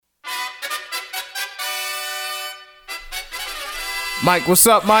Mike, what's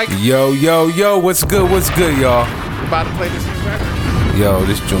up, Mike? Yo, what's good, y'all? About to play this new record? Yo,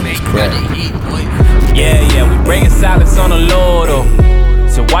 this joint is crap. Yeah, we bringing silence on the Lord, oh.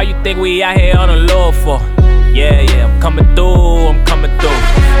 So why you think we out here on the Lord for? Yeah, I'm coming through, coming through.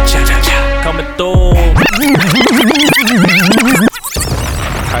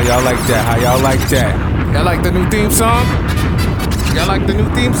 How y'all like that? Y'all like the new theme song?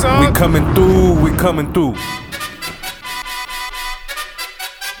 We coming through.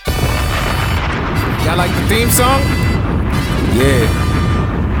 Y'all like the theme song? Yeah.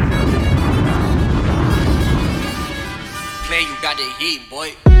 Play, you got the heat,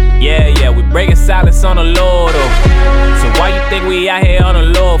 boy. Yeah, we breaking silence on the Lord, oh. So why you think we out here on the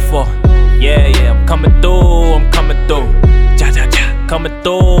Lord for? Yeah, I'm coming through, coming through.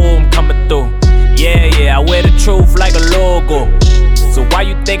 Yeah, I wear the truth like a logo. So why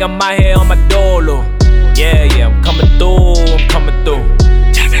you think I'm out here on my dolo? Yeah, I'm coming through, I'm coming through.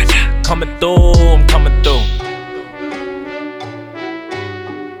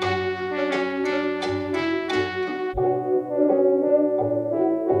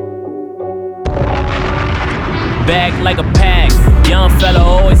 Back like a pack, young fella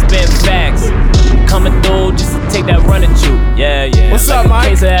always spin facts. Coming through just to take that run at you. Yeah. What's like up,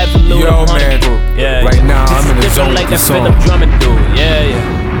 Mike? Yo, man. Yeah. Right now, I'm in the zone like with the that song. I'm drumming through.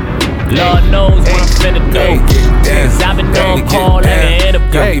 Yeah. Lord knows what I'm finna do. Cause I've been on call like an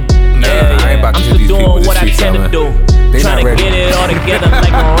interview. I ain't about to I'm hear still these people doing what I this tend to do. Trying to get it all together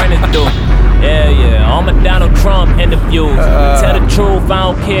like I'm running through. Yeah. All my Donald Trump interviews. Tell the truth, I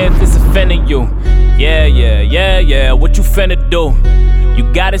don't care if it's offending you. Yeah. What you finna do? You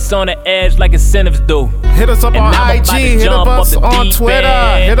got us on the edge like incentives do. Hit us up on I'm IG, about to hit jump us up the on deep Twitter.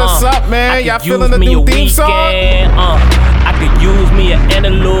 end. Hit us up, man. Y'all feeling the new theme song? I could use me an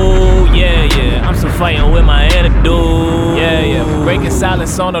interlude. Yeah. I'm still fighting with my interlude. Yeah. Breaking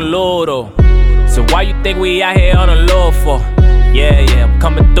silence on the Lord, oh. So why you think we out here on the Lord for? Yeah, I'm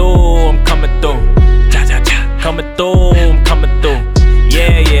coming through, Coming through.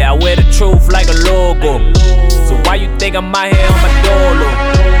 Yeah, I wear the truth like a logo. So why you think I'm out here on my dolo?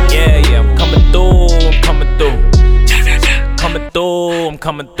 Yeah, I'm coming through. I'm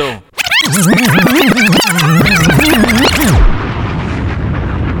coming through.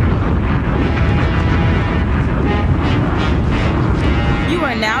 You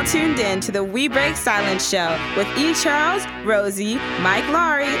are now tuned in to the We Break Silence Show with E. Charles, Rosie, Mike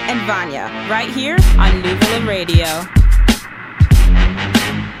Laurie, and Vanya, right here on New Villain Radio.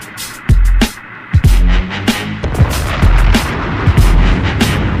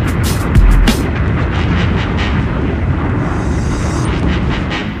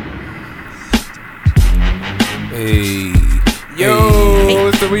 Hey. Yo,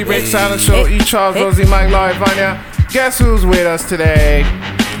 it's the We Break Silence Show. E. Charles, Rosie, Mike, Laurie, Vanya. Guess who's with us today?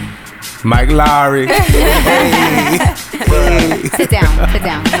 Mike Lowry. Hey. Sit down.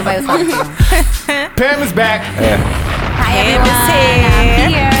 Nobody was talking to you. Pam is back. Hi, everyone.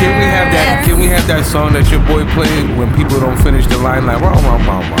 I'm here. Can we have that song that your boy played when people don't finish the line like wow.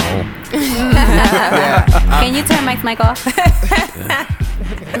 Can you turn Mike's mic off?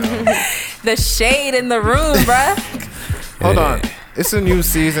 The shade in the room, bruh. Hold on. It's a new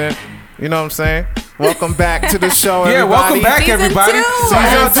season. You know what I'm saying? Welcome back to the show, everybody. Yeah, welcome back, everybody.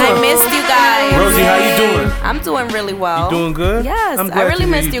 I missed you guys. Rosie, how you doing? I'm doing really well. You doing good? Yes, I'm glad I really to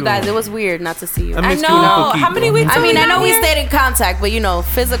hear missed you guys. doing. It was weird not to see you. I I missed you know. and How many weeks? I know we here? stayed in contact, but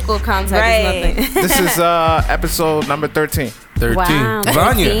physical contact is nothing. This is episode number 13. 13. Wow,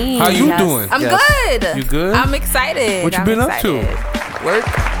 Vanya, 13. how you Yes. doing? I'm Yes. good. You good? I'm excited. What you been up to? Work.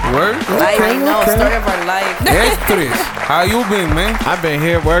 Work? Life. Okay. Story of our life. Ep13. How you been, man? I've been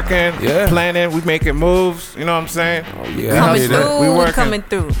here working, Yeah. planning. We making moves. You know what I'm saying? Oh, yeah. I Coming hear that. through. We working. Coming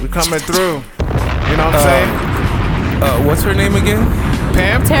through. We coming through. You know what I'm saying? What's her name again?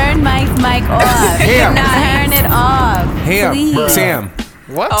 Pam? Turn Mike's mic off. Ham. Turn it off. Ham. Please. Sam.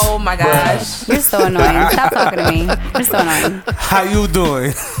 What? Oh my gosh. You're so annoying. Stop talking to me. You're so annoying. How you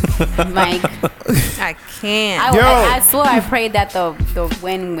doing? Mike. I can't. I swore I prayed that the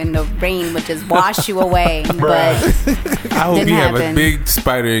wind and the rain would just wash you away. But I hope didn't you have a happen. big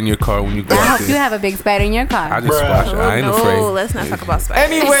spider in your car when you go I out hope you there. have a big spider in your car. I just watch it. I ain't afraid. Let's not talk about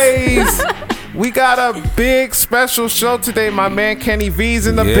spiders. Anyways, we got a big special show today. My man Kenny V's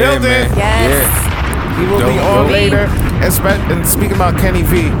in the building. Man. Yes. He will be on later. And speaking about Kenny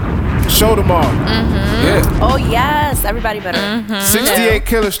V, show tomorrow. Yeah. Oh, yes. Everybody better. 68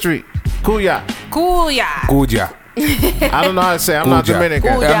 Killer Street. Kuya. Cool, yeah. Kuja. I don't know how to say it. I'm not Kuja.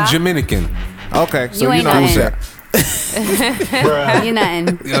 Dominican. Kuya. I'm Dominican. Okay, so You you ain't know who's nothing. that. You're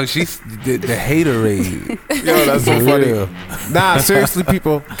nothing. Yo, she's the haterade. Yo, that's so funny. Real. Nah, seriously,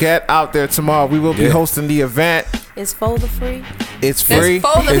 people, get out there tomorrow. We will be hosting the event. Is folder free? It's free.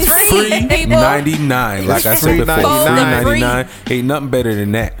 It's free people. 99. Like I said free before, $99. free 99. Ain't nothing better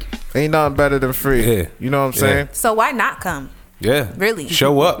than that. Ain't nothing better than free. Yeah. You know what I'm saying? So why not come? Yeah. Really?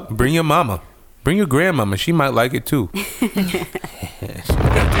 Show up. Bring your mama. Bring your grandmama. She might like it too. I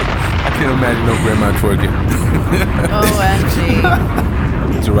can't imagine no grandma twerking.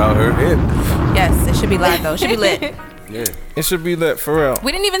 OMG. Throughout her head. Yes, it should be live though. It should be lit. Yeah. It should be lit for real.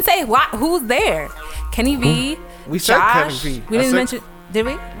 We didn't even say who's there. Kenny V. We said Josh. Kenny V. We didn't mention. Did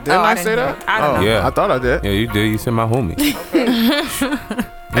we? Didn't I say that? I don't know. Yeah. I thought I did. Yeah, you did. You said my homie.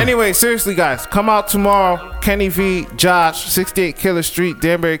 Anyway, seriously, guys, come out tomorrow. Kenny V, Josh, 68 Killer Street,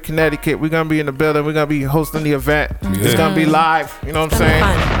 Danbury, Connecticut. We're going to be in the building. We're going to be hosting the event. It's going to be live. You know what I'm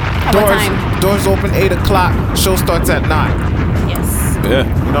saying? Doors open 8 o'clock. Show starts at 9. Yes. Yeah.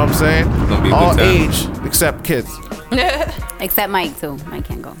 You know what I'm saying? Gonna be a All good time. age except kids. Except Mike too. Mike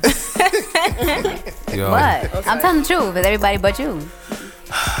can't go. Yo. What? I'm telling the truth. It's everybody but you.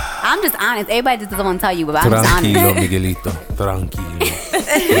 I'm just honest. Everybody just doesn't want to tell you, but I'm just honest. Tranquilo, Miguelito. Tranquilo.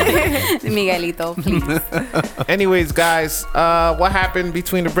 Miguelito, please. Anyways, guys, what happened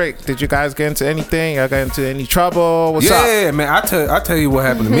between the break? Did you guys get into anything? Y'all got into any trouble? What's up? Yeah, man. I tell you what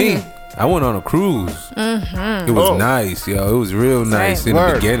happened to me. I went on a cruise. It was nice, yo. It was real nice in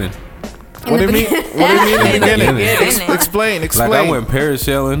the beginning. What do you mean? What do you mean in the beginning? beginning. Explain. Like I went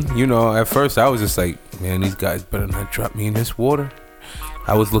parasailing, you know. At first, I was just like, man, these guys better not drop me in this water.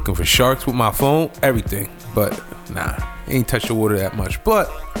 I was looking for sharks with my phone, everything, but nah, ain't touched the water that much.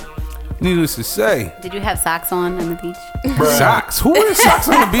 But needless to say, Did you have socks on the beach? socks. Who wears socks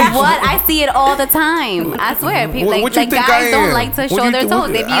on the beach? What? I see it all the time. I swear. People, What you like think I guys don't am? like to What show do you their think-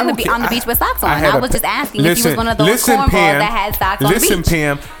 toes. They be I don't care. on the beach with socks on. had I a- was just asking if you was one of those listen, cornballs Pam, that had socks on the beach. Listen,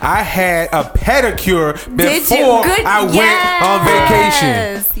 Pam, I had a pedicure Did you? before Good. I went on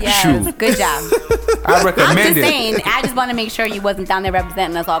vacation. Yes. Shoot, Good job. I I'm recommend just it. saying. I just want to make sure you wasn't down there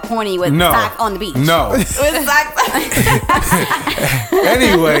representing us all corny with No. socks on the beach. No. With socks.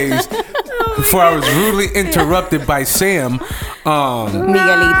 Anyways, before I was rudely interrupted by Sam,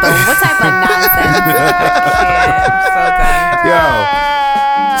 Miguelito. What type of nonsense?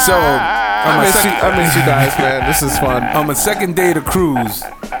 So I miss you guys, man. This is fun. on my second day of the cruise,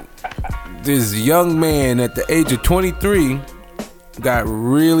 this young man at the age of 23 got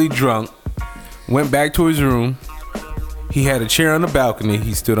really drunk, went back to his room. He had a chair on the balcony.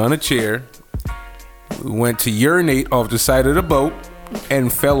 He stood on a chair, went to urinate off the side of the boat,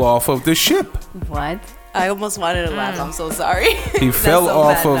 and fell off of the ship. What? I almost wanted to laugh. I'm so sorry. He fell so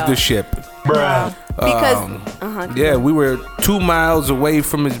off bad, of no. the ship. Because Yeah, we were 2 miles away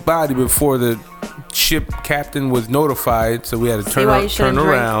from his body before the ship captain was notified, so we had to why you shouldn't drink.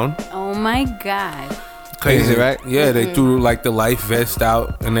 around. Oh my God. Crazy, right? Yeah, they threw like the life vest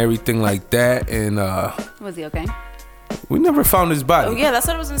out and everything like that, and Was he okay? we never found his body. oh yeah, that's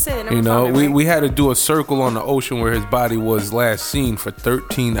what I was gonna say. They never You know, found it, right? we had to do a circle on the ocean where his body was last seen for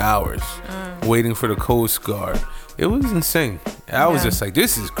 13 hours, waiting for the Coast Guard. It was insane. I was just like,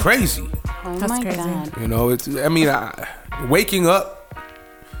 this is crazy. Oh That's my crazy. God. You know, waking up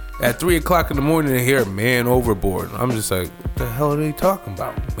at 3 o'clock in the morning and hear man overboard. I'm just like, what the hell are they talking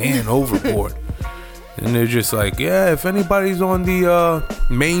about? Man overboard. And they're just like, yeah, if anybody's on the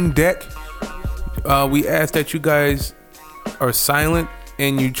main deck, we ask that you guys are silent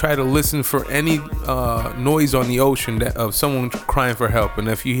and you try to listen for any noise on the ocean of someone crying for help. And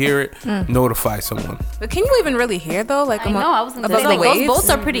if you hear it, notify someone. But can you even really hear though? Like I know. I was gonna above say, the like, those waves? boats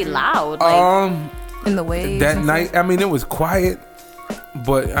are pretty loud. Like, in the waves. That and night, I mean, it was quiet,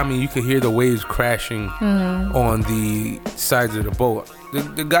 but I mean, you could hear the waves crashing on the sides of the boat.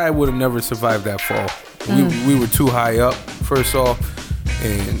 The guy would have never survived that fall. We were too high up, first off,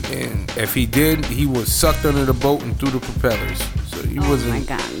 and if he did, he was sucked under the boat and through the propellers. So he wasn't.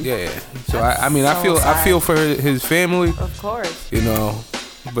 my God. Yeah. So I mean, I feel for his family, Of course. you know,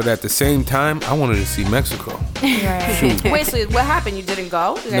 but at the same time, I wanted to see Mexico. Right. Wait, so what happened? You didn't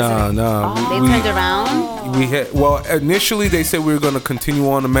go? You guys No. they turned around. We had initially they said we were gonna continue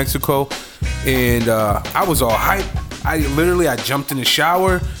on to Mexico, and I was all hyped. I jumped in the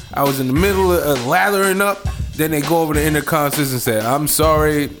shower. I was in the middle of lathering up. Then they go over the interconsors and say, "I'm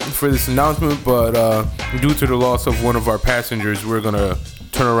sorry for this announcement, but due to the loss of one of our passengers, we're gonna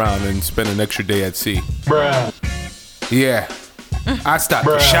turn around and spend an extra day at sea." Bruh. Yeah. I stopped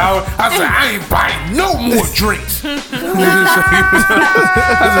the shower. I said, I ain't buying no more drinks. I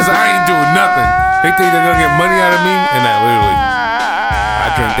ain't doing nothing. They think they're gonna get money out of me, and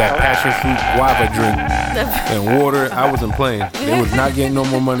I drink that passion fruit guava drink and water. I wasn't playing. They was not getting no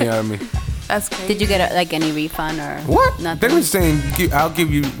more money out of me. That's crazy. Did you get like any refund or what? Nothing? They were saying we'll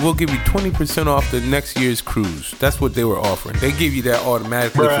give you 20% off the next year's cruise. That's what they were offering. They give you that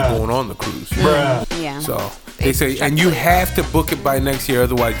automatically for going on the cruise. Yeah. So they say, and you have to book it by next year,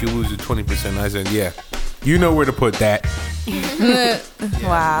 otherwise you lose the 20%. I said, yeah, you know where to put that.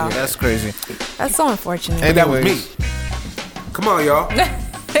 Wow. Yeah, that's crazy. That's so unfortunate. And that was me. Come on, y'all.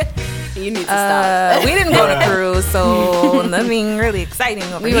 You need to stop. We didn't go to cruise, so nothing really exciting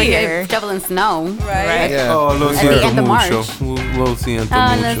over We were here. here shoveling snow. Right. Yeah. Oh, lo At the end siento of March. mucho. Lo siento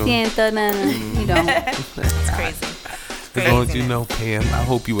Oh, lo mucho. siento, no. You know. It's crazy. As long as you know, Pam, I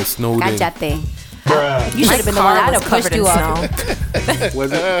hope you were snowed in. Cállate. You should have been the one I'd have pushed you off.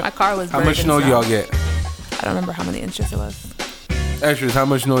 Was it? My car was How much burned snow in y'all get? I don't remember how many inches it was. Extras, how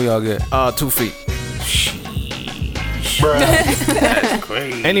much snow y'all get? 2 feet. That's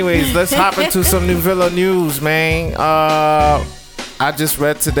crazy. Anyways, let's hop into some New Villa news, man. I just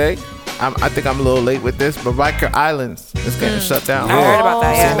read today. I think I'm a little late with this, but Riker Islands is getting shut down. I heard about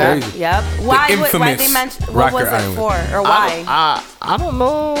that. Seen Yeah. that? Yep. Why infamous they mentioned? What was Rocker it Island. for, or why? I don't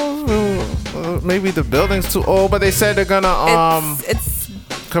know. Maybe the building's too old, but they said they're gonna It's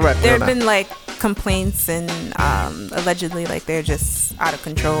correct. there have been like complaints and allegedly like they're just out of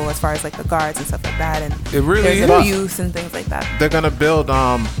control as far as like the guards and stuff like that, and It really there's is. abuse and things like that. They're gonna build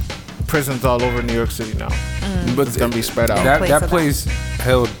prisons all over New York City now. But It's gonna be spread out. That place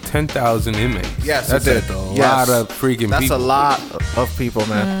held 10,000 inmates. Yes, that's it did. a Yes. lot of freaking That's people. a lot of people,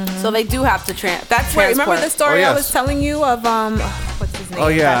 man. So they do have to That's where. Remember the story Oh, yes. I was telling you of what's his name? Oh,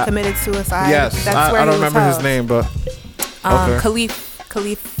 yeah. That committed suicide. Yes, That's I where don't he was remember his held. name, but okay.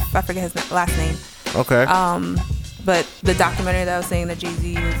 Khalif, I forget his last name. Okay. But the documentary that I was saying that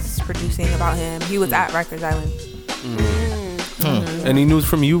Jay-Z was producing about him, he was at Rikers Island. Any news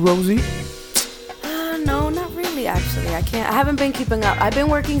from you, Rosie? No, not really. Actually, I haven't been keeping up. I've been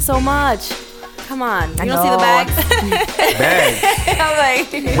working so much. Come on, you don't see the bags? Bags. I'm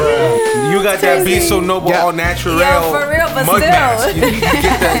like, You got that Be So Noble All Natural Yeah, for real, but mud still. mask. You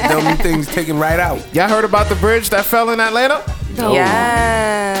get them things taken right out. Y'all heard about the bridge that fell in Atlanta? No.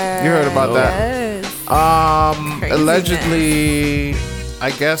 Yeah. You heard about that? Yes. Craziness. Allegedly,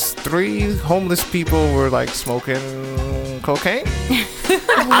 I guess 3 homeless people were like smoking cocaine.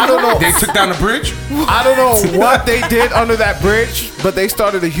 I don't know. They took down the bridge? I don't know what they did under that bridge, but they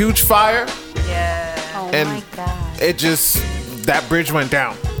started a huge fire. Oh And my God. it just, that bridge went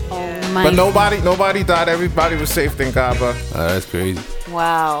down. Oh my But nobody died. Everybody was safe, thank God. But Oh, that's crazy.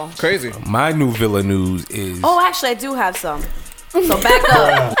 wow. crazy. My new Villa news is... Oh, actually, I do have some. So back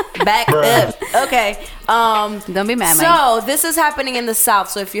up, back up. Okay. Don't be mad, Mike. So this is happening in the South.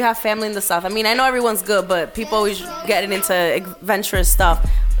 So if you have family in the South, I mean, I know everyone's good, but people always getting into adventurous stuff.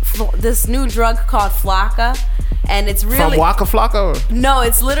 This new drug called Flocka, and it's really From Waka Flocka? no,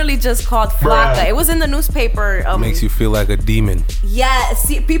 it's literally just called Flocka. It was in the newspaper. Makes you feel like a demon. Yeah,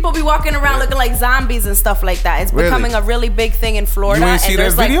 see, people be walking around looking like zombies and stuff like that. It's Really? becoming a really big thing in Florida, You ain't see and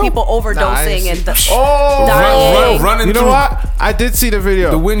there's that video? like people Nah, I overdosing ain't and see- Oh, dying. Running you know through what? I did see the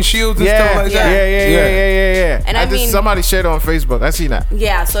video. the windshields and yeah, stuff like yeah, that. yeah. And I mean- somebody shared it on Facebook. I seen that.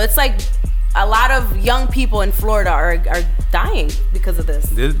 Yeah, so it's like a lot of young people in Florida are dying because of this.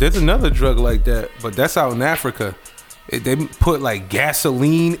 There's another drug like that, but that's out in Africa. They put like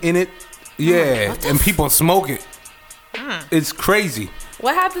gasoline in it. Yeah, and people smoke it. It's crazy.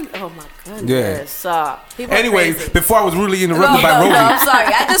 What happened? Oh my goodness. People are Anyway, crazy. before I was really no, interrupted by no, Rosie. no, I'm sorry.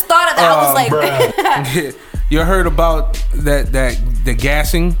 I just thought of that. I was like, You heard about the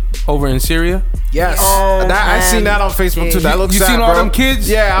gassing over in Syria? Yes. Oh, I seen that on Facebook too. That looks You sad, seen all bro. them kids?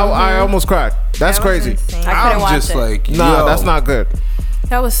 Yeah, I almost cried. That's That was crazy. insane. I couldn't I'm watch just it. like, Nah, yo, that's not good.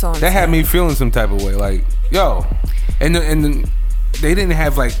 That was so That had me feeling some type of way. Like, yo, and they didn't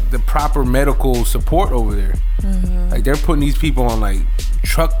have like the proper medical support over there. Like they're putting these people on like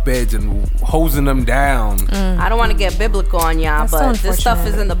truck beds and hosing them down. I don't want to get biblical on y'all, That's so but this stuff is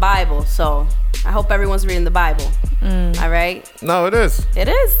unfortunate. in the Bible, so I hope everyone's reading the Bible. All right, No, it is. it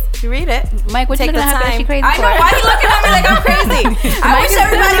is. If you read it, Mike, what you take looking the at time. she crazy I for? know. Why you looking at me like I'm crazy? I wish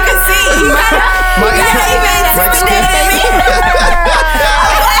everybody could see. You gotta even intimidate me.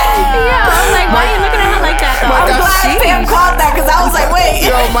 Yeah, I was like, why are you looking at her like that though? I'm glad Pam called that because I was like, wait.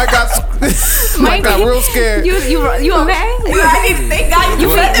 Yo, Mike got real scared. You okay? Thank God you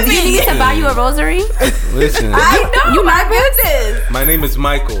defended Do you need me. to buy you a rosary? Listen, I know. You my goodness. my name is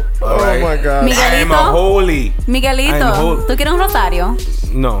Michael. Oh alright? my God. I am a Miguelito, holy. I am Miguelito, holy. ¿tú quieres un rosario?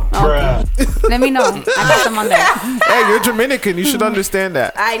 No. Okay. Let me know. I got some on there. Hey, you're Dominican. You should understand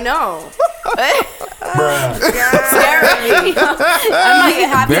that. I know. I'm like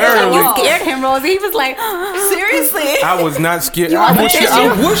happy that you scared him, Rosie. He was like, seriously? I was not scared. I wish y'all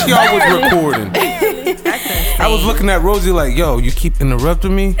was recording. I was looking at Rosie like, yo, you keep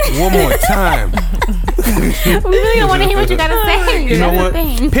interrupting me one more time. We really don't want to hear what you gotta say. You know what?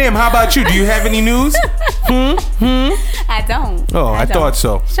 Pam, how about you? Do you have any news? I don't. Oh, I thought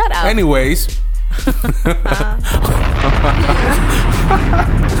so. Shut up. Anyways.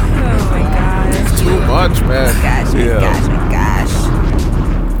 Oh my gosh. Too much, man. Gosh.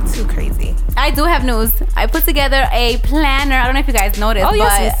 Too crazy. I do have news. I put together a planner. I don't know if you guys noticed, Oh,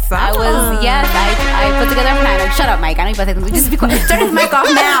 yes, we but saw. I put together a planner. Shut up, Mike. I know you're about to say something. Just be quiet. Turn his mic off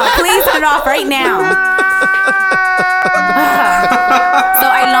now. Please turn it off right now. So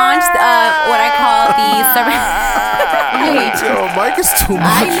I launched what I call the Yo, Mike is too much.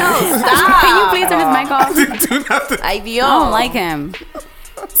 I know. Stop. Can you please turn his mic off? I don't like him.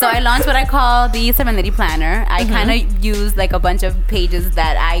 So I launched what I call the Serenity Planner. I kind of use like a bunch of pages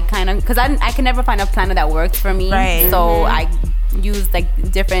that I kind of, because I can never find a planner that works for me. Right. So I use like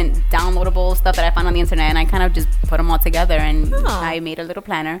different downloadable stuff that I found on the internet, and I kind of just put them all together, and I made a little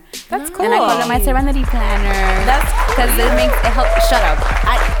planner. That's cool. And I call it my Serenity Planner. That's because it helps. Shut up.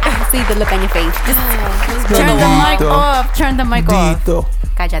 I see the look on your face. Just turn the mic off. Turn the mic off.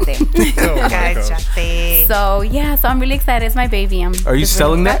 Cállate. Cállate. So yeah, so I'm really excited. It's my baby. Are you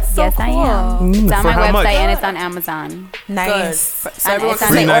selling that? Yes, I am. It's on For my how website much? and it's on Amazon. Nice. So everyone It's can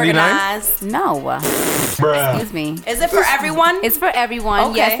on stay $3.99? organized. No. Excuse me. Is it for everyone? It's for everyone.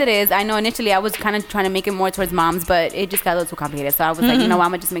 Okay. Yes, it is. I know initially I was kind of trying to make it more towards moms, but it just got a little too complicated. So I was like, you know what,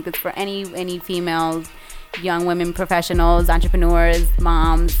 I'm gonna just make this for any females, young women, professionals, entrepreneurs,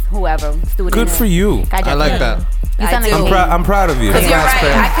 moms, whoever, students. Good for you. I like that. You sound like I do. me. I'm proud of you. Because you're right.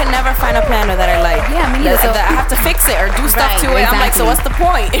 I can never find a planner that I like. Yeah, me neither. That I have to fix it or do stuff Right, to it. I'm like, so exactly. what's the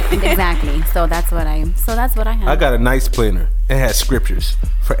point? Exactly. So that's what I have. I got a nice planner. It has scriptures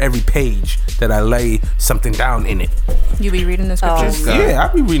for every page that I lay something down in it. You be reading the scriptures? Yeah,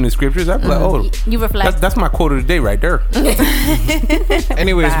 I'll be reading the scriptures. I'll be like, oh, You reflect. that's my quote of the day right there.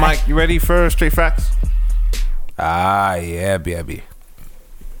 Anyways, Mike, you ready for straight facts? Ah, yeah, baby.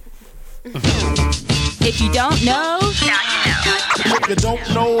 If you don't know, If you don't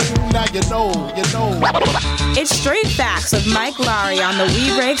know, now you know, you know. it's Straight Facts with Mike Laurie on the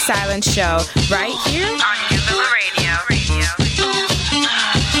We Break Silence show right here on Newville Radio.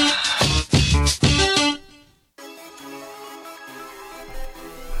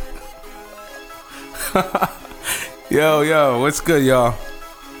 Yo, what's good, y'all?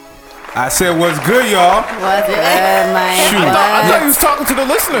 I said, what's good, y'all? What's good, Mike? Shoot. I thought you was talking to the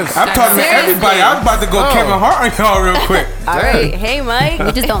listeners. I'm talking to everybody. I was about to go Kevin Hart on y'all real quick. All right. Hey, Mike.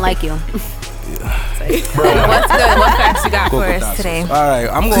 We just don't like you. What's good? What facts you got for us today? All right,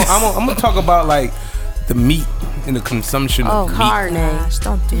 I'm gonna talk about like the meat and the consumption of meat. Carne. Gosh,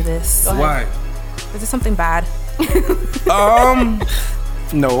 don't do this. Why? Is it something bad?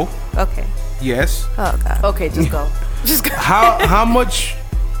 No. Okay. Yes. Oh god. Okay, just go. Just go. How much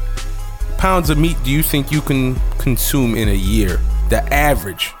pounds of meat do you think you can consume in a year? The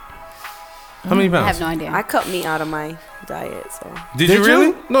average. How many I pounds? have no idea. I cut meat out of my diet, so. Did you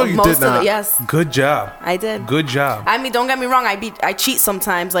really? No, you Most did of not. it, yes. Good job. I did. Good job. I mean, don't get me wrong. I cheat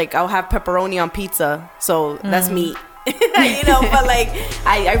sometimes. Like I'll have pepperoni on pizza, so that's meat. You know, but like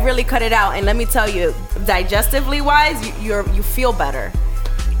I really cut it out. And let me tell you, digestively wise, you feel better.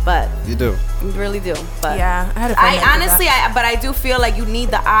 But You do. you really do. But Yeah, I had a friend that did honestly, that. but I do feel like you need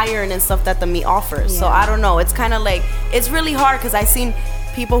the iron and stuff that the meat offers. So Yeah. I don't know. It's kind of like it's really hard because I seen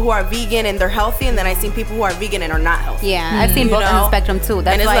people who are vegan and they're healthy, and then I seen people who are vegan and are not healthy. Yeah, I've seen You both on know? the spectrum too.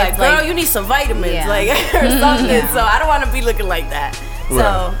 That's And it's why like, girl, you need some vitamins, Yeah. like or something. Yeah. So I don't want to be looking like that. Right.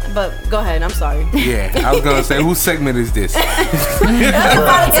 So, but go ahead. I'm sorry. Yeah, I was gonna say, whose segment is this? It's the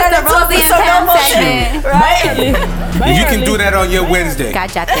Rosie and Pam segment. Right? You can do that on your Wednesday.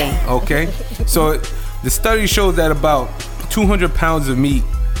 Cállate. Okay, so the study shows that about 200 pounds of meat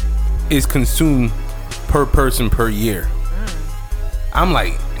is consumed per person per year. I'm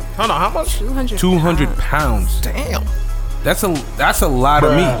like, Hold on, how much? 200 pounds. Damn. That's a lot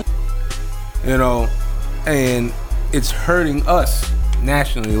of meat. You know, and it's hurting us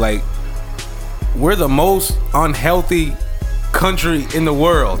nationally. Like, we're the most unhealthy country in the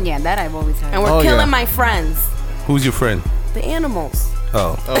world. Yeah, that I've always heard. And we're Oh, killing yeah. my friends, Who's your friend? the animals.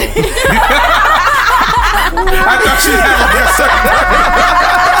 Oh. I thought she had like a certain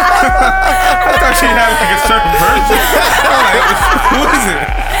I thought she had like a certain version. I'm like, who is it?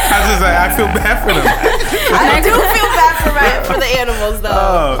 I feel bad for them. I do feel bad for the animals, though.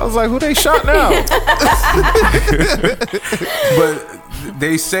 I was like, who they shot now? But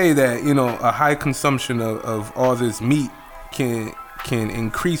they say that, you know, a high consumption of all this meat can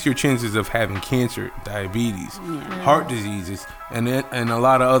increase your chances of having cancer, diabetes, heart diseases, and a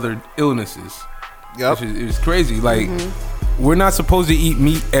lot of other illnesses. Yep. It's crazy. Like, we're not supposed to eat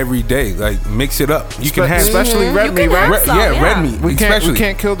meat every day. Like, mix it up. You can have, especially red meat, right? Red meat. We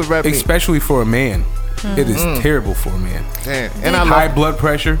can't kill the red meat, especially for a man. It is terrible for a man. Damn. And I high blood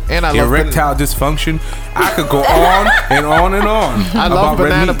pressure, and erectile dysfunction. I could go on and on and on. I love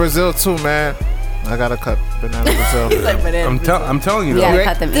banana Brazil too, man. I gotta cut banana Brazil. I'm telling you, though. Yeah,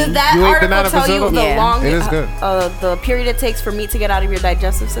 cut them. Did that article tell you the long? It is good. The period it takes for meat to get out of your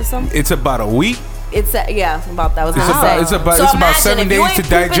digestive system? It's about a week. It's about that was It's about 7 days to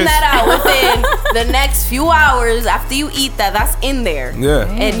digest. That out within the next few hours after you eat that's in there. Yeah.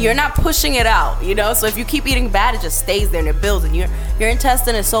 And you're not pushing it out, you know. So if you keep eating bad, it just stays there and it builds, and your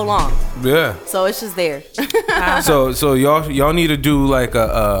intestine is so long. Yeah. So it's just there. So y'all need to do like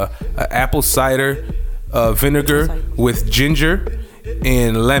a apple cider vinegar with ginger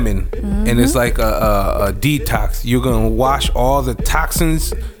and lemon, and it's like a detox. You're gonna wash all the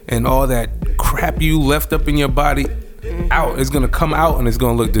toxins and all that crap you left up in your body out. It's gonna come out and it's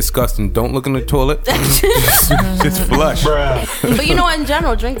gonna look disgusting. Don't look in the toilet. just flush. But you know, in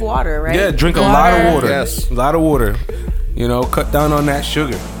general, drink water, right? Yeah, drink a lot of water. Yes, a lot of water. You know, cut down on that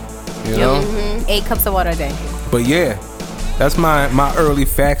sugar. You know, 8 cups of water a day. But yeah, that's my early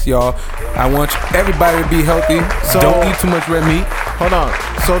facts, y'all. I want everybody to be healthy. So don't eat too much red meat. Hold on.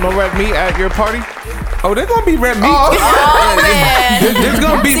 So no red meat at your party? Oh, there's gonna be red meat. Oh man, there's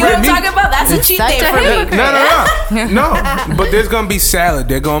gonna be See red what I'm meat. talking about? That's a cheat day for me. No. But there's gonna be salad.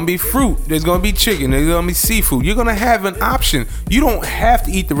 There's gonna be fruit. There's gonna be chicken. There's gonna be seafood. You're gonna have an option. You don't have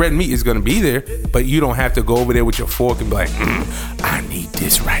to eat the red meat. It's gonna be there, but you don't have to go over there with your fork and be like, I need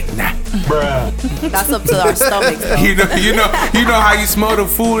this right now. That's up to our stomachs, though. You know how you smell the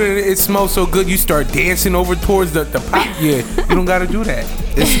food and it smells so good. You start dancing over towards the pot. Yeah, you don't gotta do that.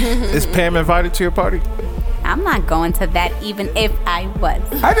 Is Pam invited to your party? I'm not going to that even if I was.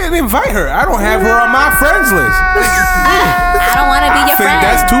 I didn't invite her. I don't have her on my friends list. I don't want to be your friend.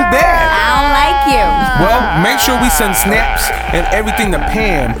 That's too bad. I don't like you. Well, make sure we send snaps and everything to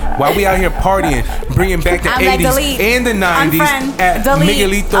Pam while we out here partying, bringing back the 80s and the 90s at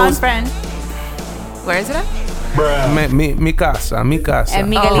Miguelito's. Unfriend. Where is it at? Mi casa. At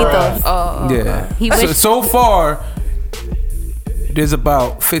Miguelito's. Yeah. So far, there's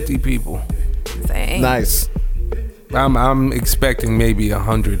about 50 people. Dang. Nice. I'm expecting maybe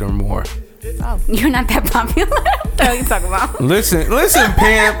 100 or more. Oh, you're not that popular. What are you talking about? Listen,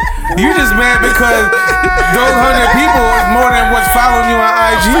 Pam. You just mad because those 100 people is more than what's following you on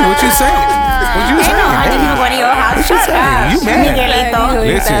IG. What you saying? What you saying? 100 people going to your house. You mad?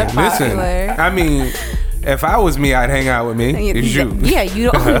 Listen. Popular. I mean, if I was me, I'd hang out with me. It's you. Yeah,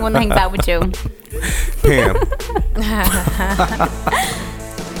 you the only one that hangs out with you. Pam.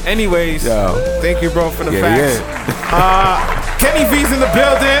 Anyways, thank you, bro, for the facts. Yeah. Kenny V's in the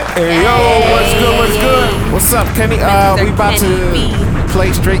building. Hey, yo, what's good? What's up, Kenny? We about to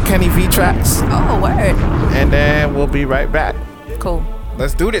play straight Kenny V tracks. Oh, word. And then we'll be right back. Cool.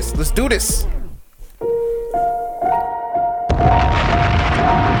 Let's do this. You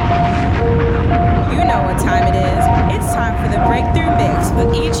know what time it is. It's time for the Breakthrough Mix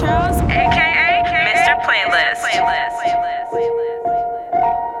with E. Charles, aka Mr. Playlist.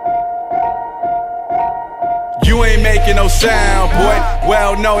 You ain't making no sound, boy.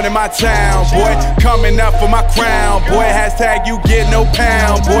 Well known in my town, boy. Coming up for my crown, boy. Hashtag you get no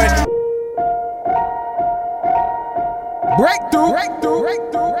pound, boy. Breakthrough.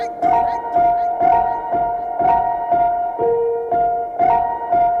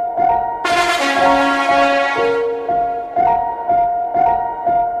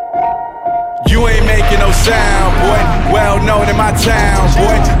 You ain't making no sound, boy. Well known in my town,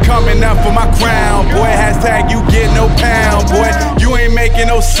 boy. Coming up for my crown, boy. Hashtag you get no pound, boy. You ain't making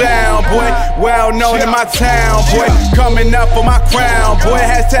no sound, boy. Well known in my town, boy. Coming up for my crown, boy.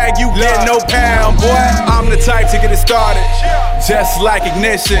 Hashtag you get no pound, boy. I'm the type to get it started, just like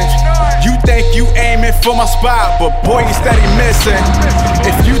ignition. You think you aiming for my spot, but boy, you steady missing.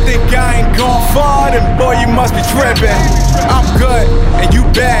 If you think I ain't going far, then boy, you must be tripping. I'm good, and you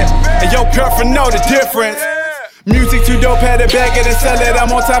bad, and your girlfriend know the difference. Music too dope, had to bag it and sell it. I'm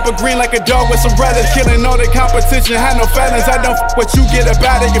on top of green like a dog with some relish. Killing all the competition, had no feelings. I don't what you get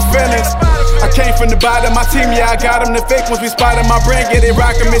about it, your feelings. I came from the bottom, my team, yeah, I got them. The fake ones we spotted, my brand get it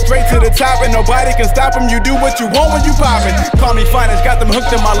rockin'. Me straight to the top and nobody can stop them. You do what you want when you poppin'. Call me finest, got them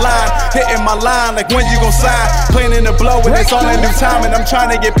hooked in my line. Hitting my line like when you gon' sign. Playing in the blow and it's on a new time. And I'm trying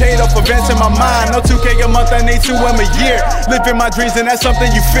to get paid off events in my mind. No 2K a month, I need 2 of a year. Living my dreams and that's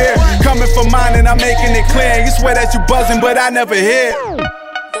something you fear. Coming for mine and I'm making it clear. You swear that you buzzing, but I never hear.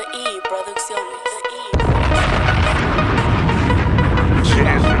 The Ep13.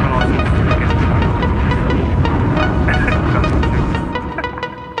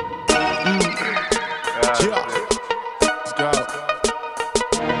 Let's go.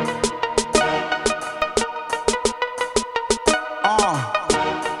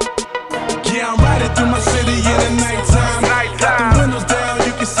 Yeah, I'm riding through my city in the nighttime. Got the windows down,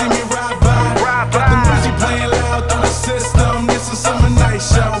 you can see me ride by. Got the music playing loud through the system. This is summer night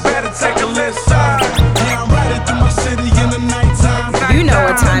show, better take a listen. Yeah, I'm riding through my city in the nighttime. You know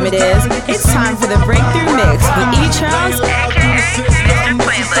what time it is. It's time for the Breakthrough Mix with E. Charles, Mr.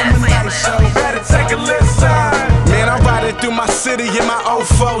 Playlist. Better take a listen. Man, I'm riding through my city in my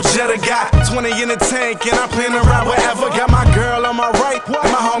 04 Jetta. Got 20 in the tank and I'm playing around wherever. Got my girl on my right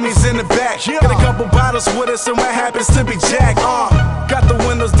and my homies in the back. Got a couple bottles with us and what happens to be Jack. Got the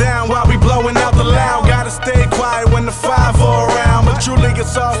windows down while we blowing out the loud. Gotta stay quiet when the 5 are around. But truly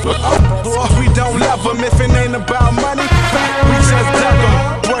it's all we don't love them. If it ain't about money, we just duck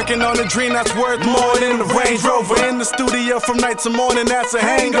them. Working on a dream that's worth more than the Range Rover. In the studio from night to morning, that's a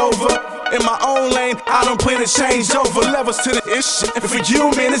hangover. In my own lane, I don't plan to change over. Levels to the ish, and for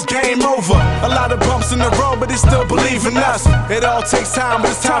you, man, it's game over. A lot of bumps in the road, but they still believe in us. It all takes time,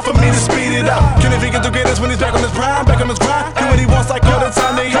 but it's time for me to speed it up. Can he get the greatest when he's back on his grind, back on his grind? Do what he wants like all the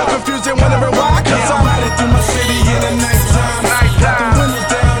time, they all confused and wondering why. Cause I'm riding through my city in the nighttime. Got the windows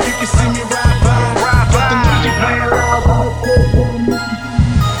down, you can see me ride by. Got the music playing loud.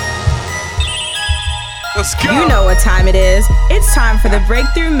 Let's go. You know what time it is. It's time for the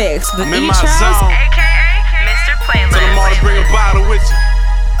Breakthrough Mix with E. Charles, AKA Mr. Playlist. Tell them all to bring a bottle with you.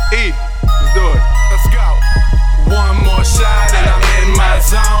 E, let's do it. Let's go. One more shot and I'm in my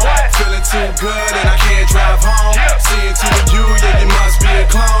zone. Feeling too good and I can't drive home. Seeing two of you, yeah, you must be a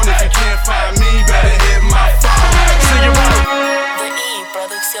clone. If you can't find me, better hit my phone. Sing it right. The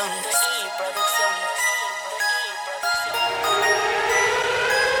Ep13.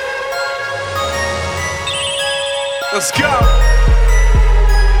 Let's go.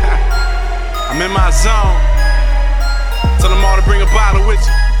 I'm in my zone. Tell them all to bring a bottle with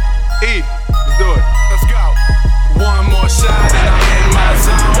you. E, let's do it. Let's go. One more shot and I'm in my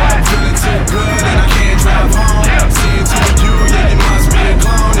zone. Feeling too good and I can't drive home. Seeing two of you, yeah, you must be a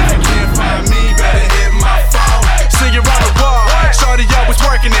clone. If you can't find me, better hit my phone. See you on the wall. Shorty always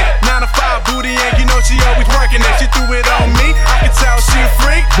working it. 9 to 5 booty and you know she always working it. She threw it on me. I can tell she a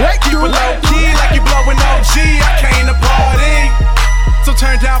freak. Keep it low key like you blowing OG. I came to party. So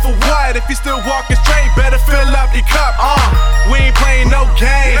turn down for what? If you still walking straight, better fill up your cup. We ain't playing no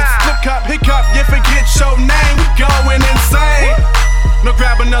games. Flip cup, hiccup, you forget your name. We going insane. No,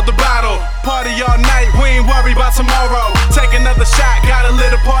 grab another bottle. Party all night, we ain't worried about tomorrow. Take another shot, got a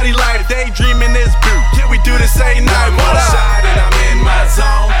little party life. Daydreaming this boot, yeah, we do this every night. One more shot and I'm in my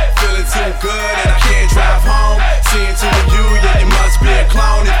zone. Feeling too good and I can't drive home. Seeing two of you, yeah, you must be a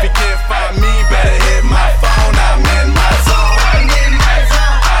clone. If you can't find me, better hit my phone. I'm in my zone. I'm in my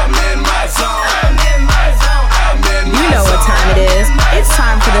zone. I'm in my zone. I'm in my zone. I'm in my zone. You know what time it is. It's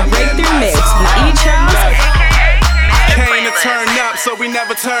time for the Breakthrough Mix with E. Charles, Came to turn up, so we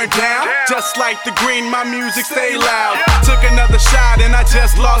never turn down. Just like the green, my music stay loud. Took another shot and I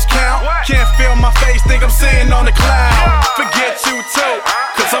just lost count. Can't feel my face, think I'm sitting on the cloud. Forget you too,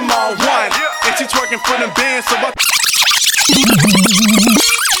 cause I'm on one. And she twerking for them bands, so I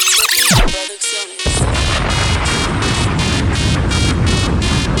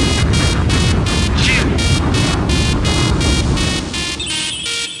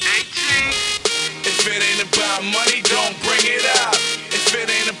if it ain't about money, don't bring it up. If it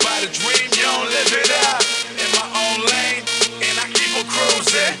ain't about a dream, you don't live it up. In my own lane, and I keep on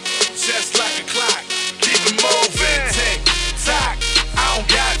cruising. Just like a clock, keep it moving. Tick, tock, I don't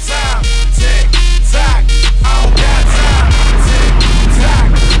got time. Tick, tock, I don't got time. Tick, tock,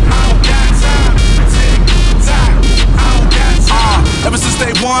 I don't got time. Tick, tock, I don't got time. Ever since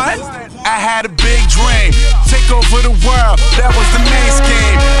day one, I had a big dream. Take over the world, that was the main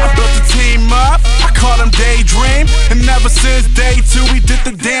scheme. I built a team up, I call them Daydream. And ever since day two, we did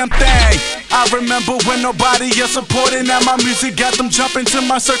the damn thing. I remember when nobody else supported. Now my music got them jumping to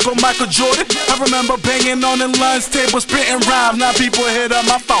my circle, Michael Jordan. I remember banging on the lunch table, spitting rhymes. Now people hit up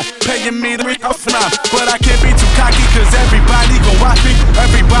my phone, paying me to read off rhymes. But I can't be too cocky, cause everybody gon' watch me.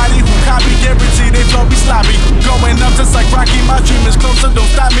 Everybody who copy, guarantee they flow be sloppy. Going up just like Rocky, my dream is closer,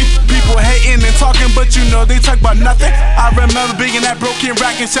 don't stop me. People hating and talking, but you know they talk about nothing. I remember being that broken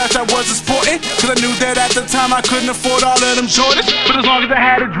rack and church, I was important. Cause I knew that at the time I couldn't afford all of them Jordans. But as long as I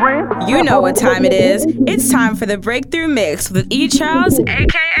had a dream. You know what time it is. It's time for the Breakthrough Mix with E. Charles,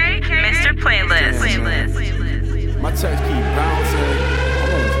 aka Mr. Playlist. My text keep bouncing.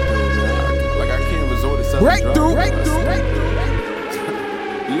 Like I can't resort to something. Breakthrough.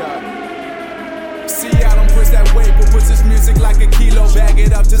 Yeah. See, I don't push that weight, but push this music like a kilo. Bag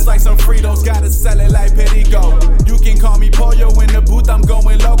it up just like some Fritos, gotta sell it like Perico. You can call me Pollo in the booth, I'm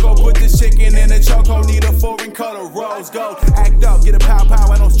going loco. Put this chicken in a choco, need a foreign color, rose gold. Act up, get a pow,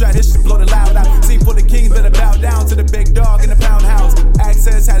 I don't strut, this shit blow the loud out. Scene for the kings, better bow down to the big dog in the pound house.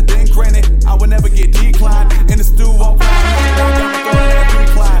 Access has been granted, I will never get declined. In the stew, won't climb.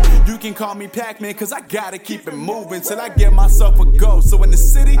 You can call me Pac-Man, cause I gotta keep it moving till I get myself a go. So in the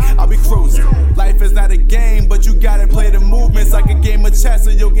city, I'll be cruising. Life is not a game, but you gotta play the movements like a game of chess,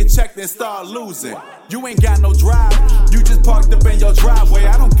 or you'll get checked and start losing. You ain't got no drive, you just parked up in your driveway.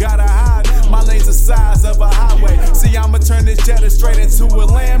 I don't gotta hide, my lane's the size of a highway. See, I'ma turn this Jetta straight into a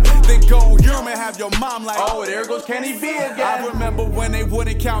lamb, then go on Urim and have your mom like, oh, there goes Kenny V again. I remember when they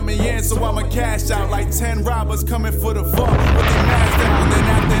wouldn't count me in, so I'ma cash out like 10 robbers coming for the vault with their mask down. Then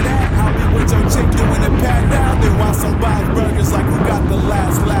after that, I'll be with your chick doing the pat down. Then watch some Bob's Burgers like who got the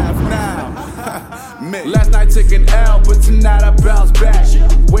last laugh now. Last night took an L, but tonight I bounce back.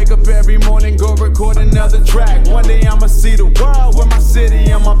 Wake up every morning, go record another track. One day I'ma see the world with my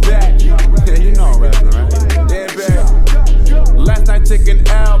city on my back. Yeah, you know I'm rapping, right? Yeah, baby. Last night took an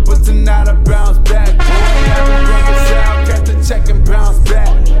L, but tonight I bounce back. Every drink is out, catch the check and bounce back.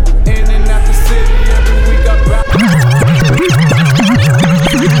 In and out the city, every week I bounce.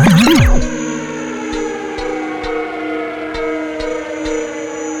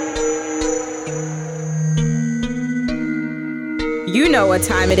 You know what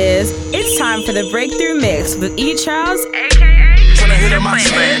time it is. It's time for the Breakthrough Mix with E. Charles, aka Mr.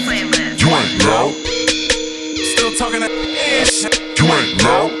 Playlist. You ain't low. Still talking that ish. You ain't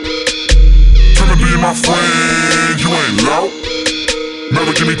low. Tryna be my friend. You ain't low.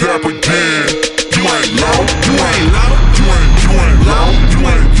 Never give me that again. You ain't low. You ain't low. You ain't low. You ain't low.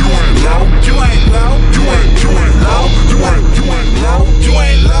 You ain't low. You ain't low. You ain't low. You ain't low. You ain't low.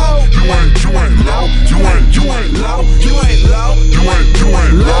 You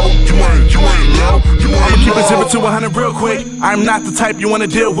ain't low. You ain't low. I'ma keep it 0 to 100 real quick. I'm not the type you wanna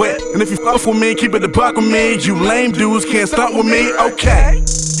deal with. And if you fuck with me, keep it a buck with me. You lame dudes can't stunt with me, okay.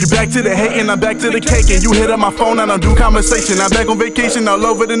 You back to the hating, I'm back to the caking. You hit up my phone, I don't do conversation. I'm back on vacation all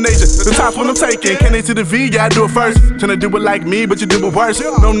over the nation. The top's what I'm taking. K to the V, yeah, I do it first. Tryna do it like me, but you do it worse.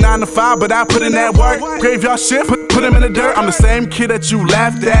 No 9 to 5, but I put in that work. Graveyard shit, put him in the dirt. I'm the same kid that you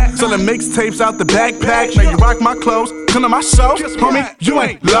laughed at. Selling mixtapes out the backpack. Now you rock my clothes, come to my show. Homie, you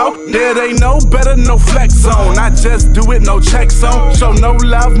ain't low. There ain't no better, no flex zone. I just do it, no check zone. Show no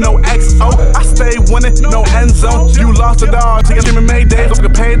love, no XO. I stay winning, no end zone. You lost it all, take a Mayday. Look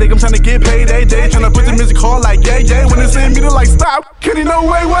at payday, I'm trying to get payday. They trying to put the music hard like yeah. When they see me, they like stop. Kitty, no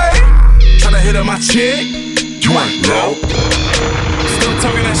way. Trying to hit up my chick. You ain't low. Still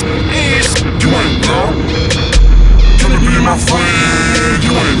talking that shit. You ain't low. Tryna be my friend.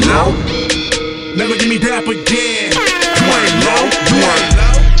 You ain't low. Never give me that again. You ain't low.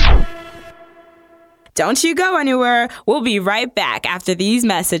 Don't you go anywhere. We'll be right back after these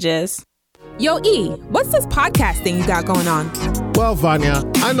messages. Yo, E, what's this podcast thing you got going on? Well, Vanya,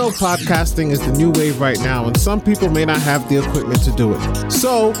 I know podcasting is the new wave right now, and some people may not have the equipment to do it.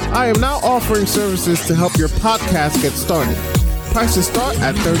 So, I am now offering services to help your podcast get started. Prices start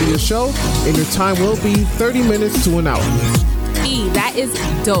at $30 a show, and your time will be 30 minutes to an hour. E, that is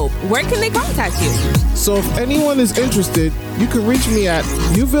dope. Where can they contact you? So if anyone is interested, you can reach me at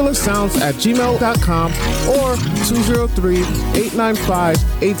newvillasounds@gmail.com or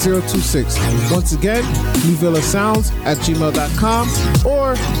 203-895-8026. Once again, newvillasounds@gmail.com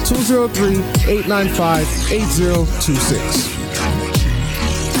or 203-895-8026.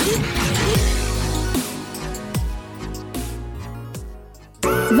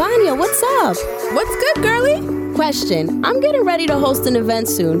 Vanya, what's up? What's good, girlie? Question. I'm getting ready to host an event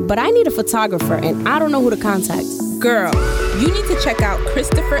soon, but I need a photographer and I don't know who to contact. Girl, you need to check out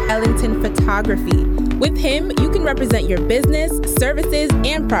Christopher Ellington Photography. With him, you can represent your business, services,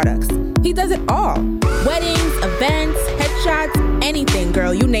 and products. He does it all. Weddings, events, headshots, anything,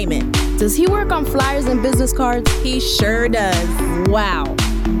 girl, you name it. Does he work on flyers and business cards? He sure does. Wow.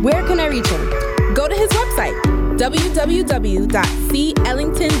 Where can I reach him? Go to his website,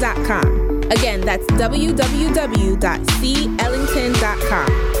 www.cellington.com. Again, that's www.cellington.com.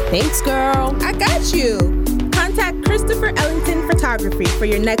 Thanks, girl. I got you. Contact Christopher Ellington Photography for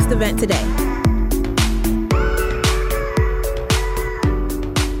your next event today.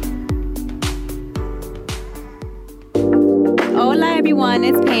 Hola everyone,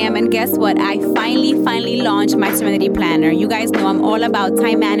 it's Pam, and guess what? I finally launched my Serenity Planner. You guys know I'm all about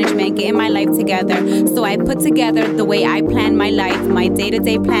time management, getting my life together. So I put together the way I plan my life, my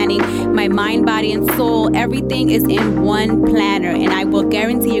day-to-day planning, my mind, body, and soul. Everything is in one planner, and I will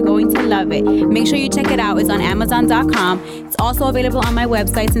guarantee you're going to love it. Make sure you check it out. It's on Amazon.com. It's also available on my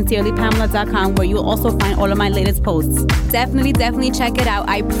website, sincerelypamela.com, where you'll also find all of my latest posts. Definitely check it out.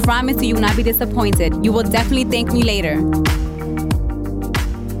 I promise you will not be disappointed. You will definitely thank me later.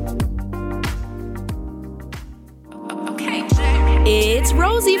 It's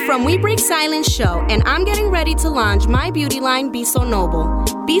Rosie from We Break Silence Show, and I'm getting ready to launch my beauty line, Be So Noble.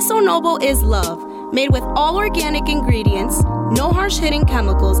 Be So Noble is love, made with all organic ingredients, no harsh hitting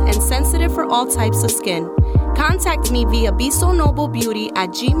chemicals, and sensitive for all types of skin. Contact me via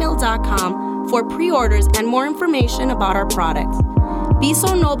besonoblebeauty@gmail.com for pre-orders and more information about our products. Be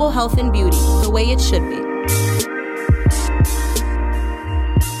So Noble Health and Beauty, the way it should be.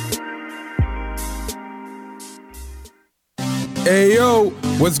 Hey yo,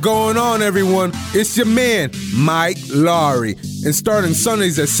 what's going on everyone? It's your man, Mike Laurie. And starting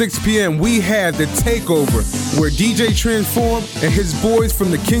Sundays at 6 p.m., we have The Takeover, where DJ Transform and his boys from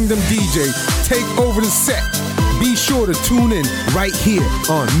the Kingdom DJ take over the set. Be sure to tune in right here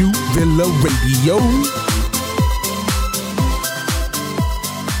on New Villa Radio.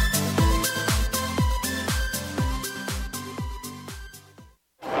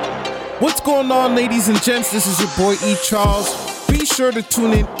 What's going on, ladies and gents? This is your boy E. Charles. Be sure to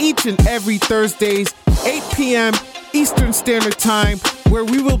tune in each and every Thursdays, 8 p.m. Eastern Standard Time, where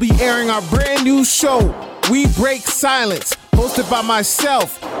we will be airing our brand new show, We Break Silence, hosted by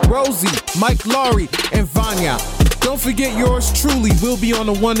myself, Rosie, Mike Laurie, and Vanya. Don't forget yours truly will be on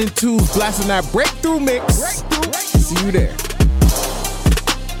the 1 and 2s, blasting that breakthrough mix. See you there.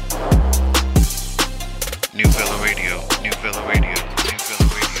 New Villa Radio, New Villa Radio.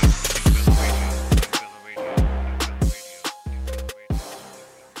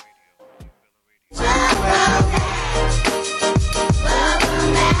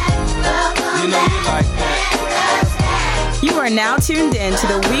 You are now tuned in to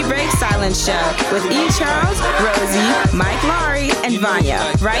the We Break Silence Show with E. Charles, Rosie, Mike Laurie, and Vanya,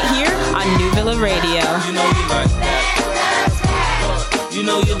 right here on New Villa Radio. You know you like that. You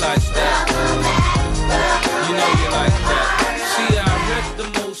know you like that. You know you like that. See, I rep the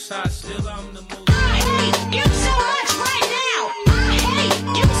most high, still I'm the most. I hate you so much right now. I hate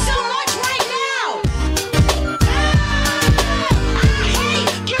you so much right now. I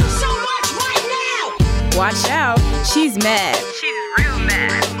hate you so much right now. Watch out, she's mad. She's real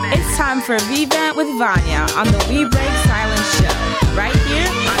mad. It's time for V-Vent with Vanya on the We Break Silence Show, right here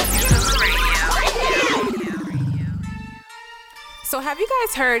on New Villa Radio. So have you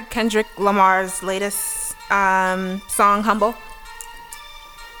guys heard Kendrick Lamar's latest song, Humble?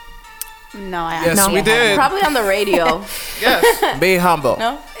 No, Yes, we did. Probably on the radio. Yes, be humble.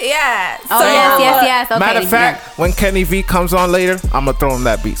 No? Yeah. Oh, yes. Okay, Matter of fact, when Kenny V comes on later, I'm gonna throw him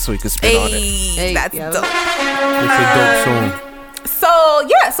that beat so he can spin on it. Hey, that's dope. It's a dope song.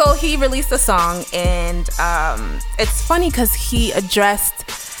 So he released a song, and it's funny because he addressed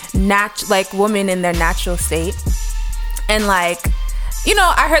women in their natural state, and I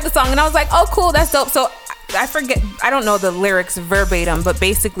heard the song and I was like, oh cool, that's dope. So I don't know the lyrics verbatim, but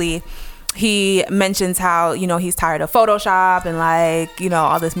basically he mentions how he's tired of Photoshop and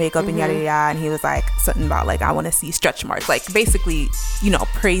all this makeup and yada yada, and he was like something about I want to see stretch marks, basically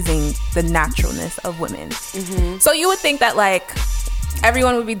praising the naturalness of women. So you would think that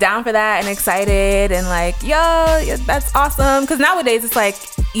everyone would be down for that and excited and yo, that's awesome, because nowadays it's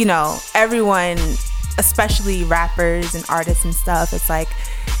everyone, especially rappers and artists and stuff, it's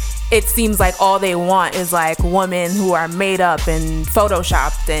it seems like all they want is women who are made up and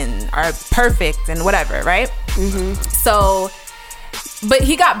photoshopped and are perfect and whatever, right? So, but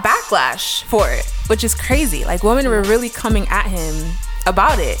he got backlash for it, which is crazy. Women were really coming at him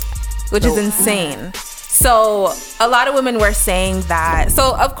about it, which is insane. So a lot of women were saying that.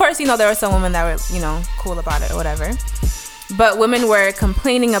 So of course, there were some women that were, cool about it or whatever. But women were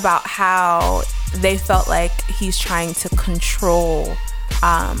complaining about how they felt like he's trying to control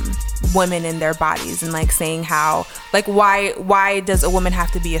women in their bodies and like saying how like why does a woman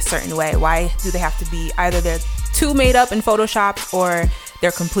have to be a certain way? Why do they have to be either they're too made up in Photoshop or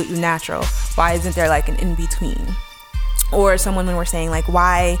they're completely natural? Why isn't there like an in between? Or some women were saying like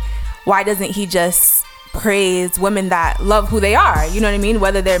why doesn't he just praise women that love who they are? You know what I mean?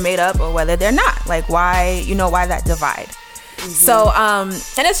 Whether they're made up or whether they're not. Like why that divide? So and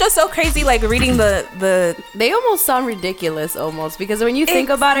it's just so crazy like reading the they almost sound ridiculous almost because when you think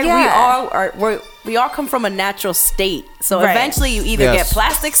about it, we all come from a natural state. So eventually you either get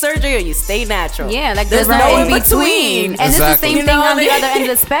plastic surgery or you stay natural. Yeah, like there's no in between. And it's the same thing on the other end of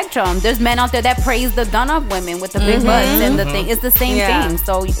the spectrum. There's men out there that praise the done-up women with the big butts and the thing. It's the same thing.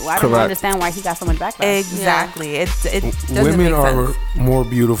 So I don't understand why he got so much backlash. Exactly. It doesn't women make are sense. more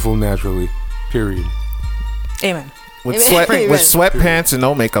beautiful naturally. Period. Amen. With sweatpants and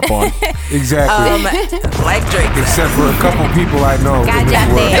no makeup on. Exactly. Like Drake. Except for a couple people I know. God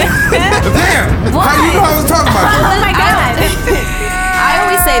Damn! What? How you know I was talking about you? Oh my God. I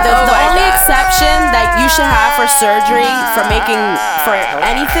always say the only exception that you should have for surgery for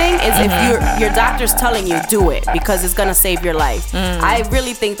anything is if your doctor's telling you do it because it's gonna save your life. I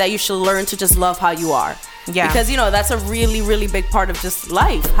really think that you should learn to just love how you are. Yeah. Because that's a really, really big part of just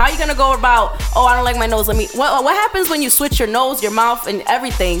life. How are you gonna go about? Oh, I don't like my nose. What happens when you switch your nose, your mouth, and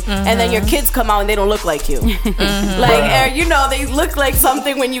everything, and then your kids come out and they don't look like you? Like, they look like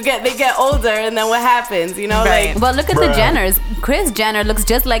something when they get older, and then what happens? Like. Well, look at the Jenners. Kris Jenner looks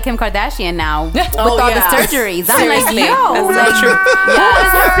just like Kim Kardashian now with all the surgeries. I'm like, yo, that's so true. Who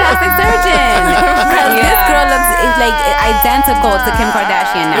is her plastic surgeon? Because this girl looks like identical to Kim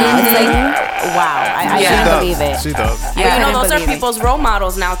Kardashian now. It's like, wow. I can't believe it. She does. Yeah, those are people's role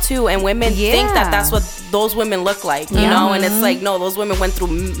models now too, and women think that that's what those women look like, and it's like no, those women went through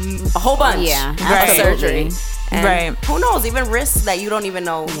a whole bunch of surgery. And who knows, even risks that you don't even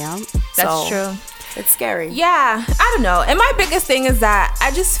know. Yeah, that's true. It's scary. Yeah, I don't know. And my biggest thing is that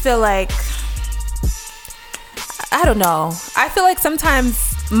I just feel like I don't know. I feel like sometimes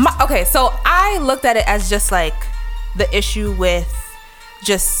so I looked at it as just like the issue with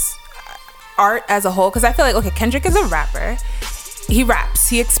just art as a whole, because I feel like Kendrick is a rapper. He raps,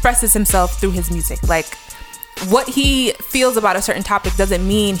 he expresses himself through his music. Like what he feels about a certain topic doesn't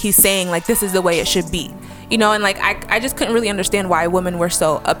mean he's saying like this is the way it should be, and like I just couldn't really understand why women were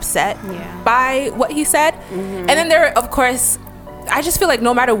so upset by what he said. And then there, of course, I just feel like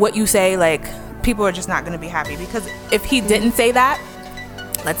no matter what you say, like people are just not going to be happy, because if he didn't say that,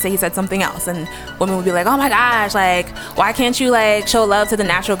 let's say he said something else, and women would be like, oh my gosh, like why can't you like show love to the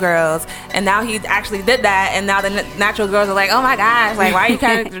natural girls? And now he actually did that, and now the natural girls are like, oh my gosh, like why are you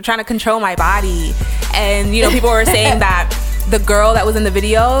trying to control my body? And people were saying that the girl that was in the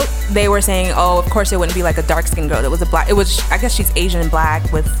video, they were saying, oh, of course it wouldn't be like a dark skinned girl, it was I guess she's Asian and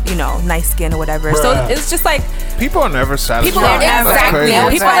black with nice skin or whatever. So it's just like people are never satisfied.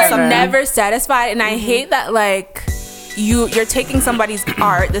 People are never satisfied, and I hate that like you're taking somebody's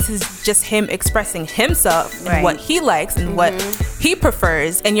art. This is just him expressing himself and what he likes and what he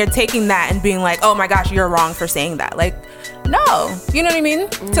prefers, and you're taking that and being like, oh my gosh, you're wrong for saying that. Like, no, you know what I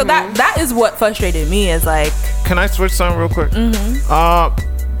mean? So that is what frustrated me, is like, can I switch something real quick?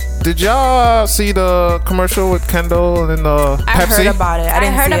 Did y'all see the commercial with Kendall and Pepsi? I heard about it. I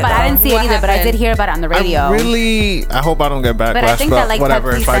didn't see it either, but I did hear about it on the radio. I hope I don't get backlash, but I think that, like,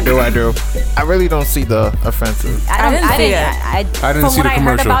 whatever. If I do, I do. I really don't see the offensive. I didn't see it. I didn't see the commercial. From what I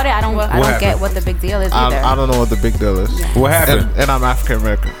heard about it, I don't get what the big deal is either. I don't know what the big deal is. Yeah. What happened? And I'm African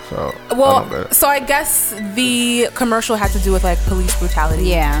American, so so I guess the commercial had to do with like police brutality.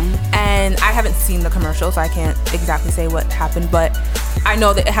 Yeah. And I haven't seen the commercial, so I can't exactly say what happened, but I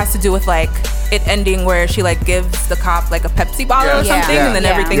know that it has to do with like it ending where she like gives the cop like a Pepsi bottle or something, and then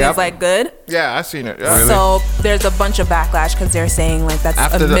everything is like good. Yeah, I seen it. Yeah. Really? So there's a bunch of backlash because they're saying like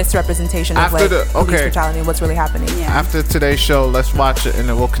that's a misrepresentation of like police brutality and what's really happening. Yeah. After today's show, let's watch it and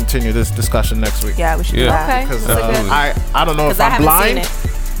then we'll continue this discussion next week. Yeah, we should do that. Because I don't know if I'm blind,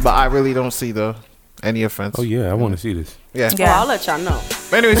 but I really don't see any offense. Oh yeah, I want to see this. Yeah. Well, I'll let y'all know.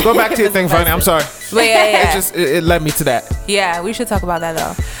 Anyways, go back to your thing, Fanny. I'm sorry. But yeah. It led me to that. Yeah, we should talk about that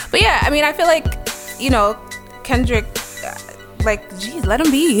though. But yeah, I mean, I feel like Kendrick, like, geez, let him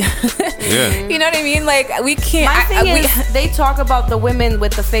be. Yeah. You know what I mean? Like, we can't. My thing is, they talk about the women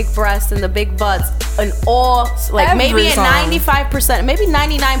with the fake breasts and the big butts in all, like, maybe in 95%, maybe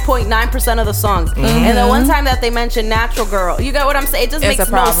 99.9% of the songs. And the one time that they mention natural girl, you get what I'm saying? It just makes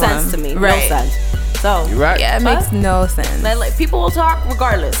no sense to me. Right. No sense. So you're right. Yeah, it makes no sense. Like, people will talk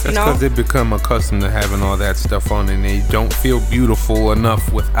regardless. That's because they become accustomed to having all that stuff on, and they don't feel beautiful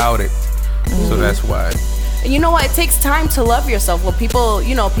enough without it. So that's why. you know what? It takes time to love yourself. Well, people,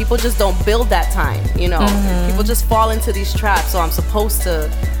 you know, people just don't build that time. You know, people just fall into these traps. So I'm supposed to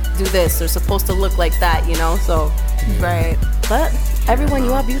do this or supposed to look like that. You know, so right. But everyone,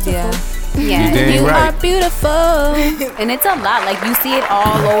 you are beautiful. Yeah, you are beautiful. And it's a lot. Like, you see it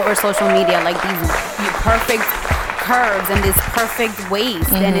all over social media, like these perfect curves and this perfect waist.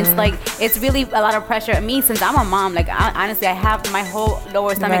 And it's like, it's really a lot of pressure at me since I'm a mom. Like, honestly, I have my whole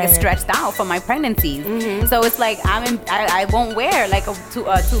lower stomach is stretched out from my pregnancies. So it's like, I won't wear like a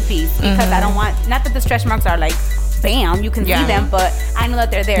two-piece because I don't want, not that the stretch marks are like, bam, you can see them, but I know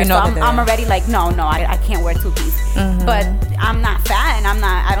that they're there. So I'm already like, no, I can't wear two-piece. But I'm not fat and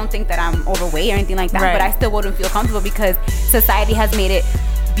I don't think that I'm overweight or anything like that, but I still wouldn't feel comfortable because society has made it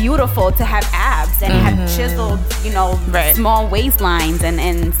beautiful to have abs and have chiseled, you know, small waistlines,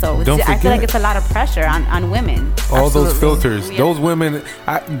 and so I feel like it's a lot of pressure on women. All those filters, those women,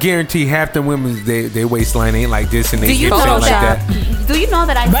 I guarantee half the women, their waistline ain't like this, and they get shit like that. Do you know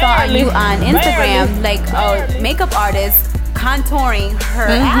that I saw you on Instagram, like a makeup artist contouring her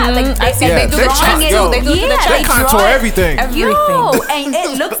abs? Like they do the drawing it. They contour everything. Yo, and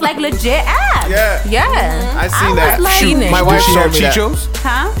it looks like legit abs. Yeah. I seen that. Like, my wife showed me that.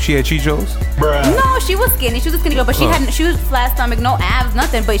 Huh? She had Chichos? No, she was skinny. She was a skinny girl, but she was flat stomach, no abs,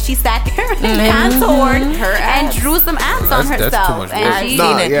 nothing. But she sat there and contoured her and drew some abs on herself. That's too much and work. she,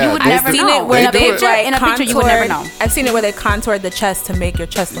 You would never know. In a picture, you would never know. I've seen it where they contoured the chest to make your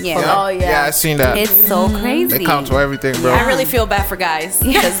chest look fuller. Oh Yeah, I seen that. It's so crazy. They contour everything, bro. I really feel bad for guys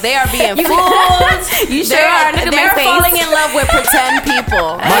because they are being fooled. You sure are. Look at They're my face. falling in love with pretend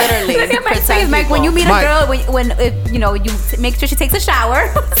people. Literally, Look at my pretend face, Mike. When you meet a girl, when you know, you make sure she takes a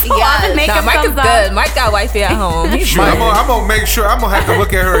shower. Yeah, makeup Mike is comes good. off. Mike got wifey at home. I'm gonna make sure. I'm gonna have to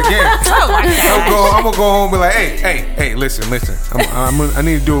look at her again. I'm gonna go home and be like, hey, listen. I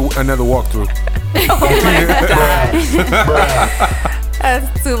need to do another walkthrough. Oh my god,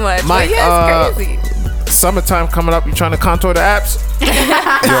 that's too much. Mike, it's crazy. Summertime coming up. You trying to contour the abs?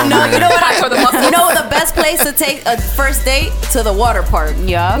 No, you know what? You know the best place to take a first date? To the water park.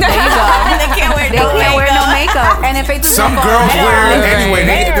 Yeah, there you go. They can't wear no makeup. And if they do some girls wear it anyway.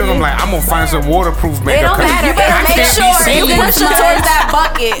 They do them like, I'm gonna find some waterproof makeup. It don't matter. You better make sure you push it towards that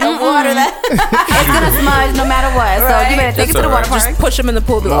bucket of water. It's gonna smudge no matter what. So you better take it to the water park. Just push them in the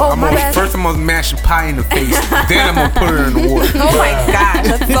pool. First I'm gonna mash a pie in the face. Then I'm gonna put her in the water. Oh my god,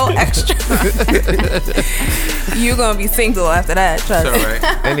 that's so extra. You're gonna be single after that. Trust. All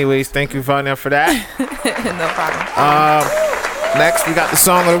right. Anyways, thank you, Vanya, for that. No problem. Next, we got the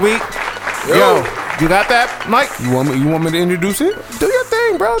song of the week. Yo, you got that, Mike? You want me to introduce it? Do your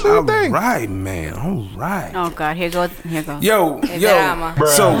thing, bro. Do your thing. All right, man. All right. Oh God, here goes. Yo.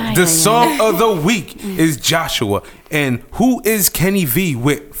 So the song of the week is Joshua, and who is Kenny V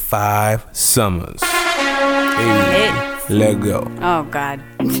with 5 Summers? Hey, let go. Oh God.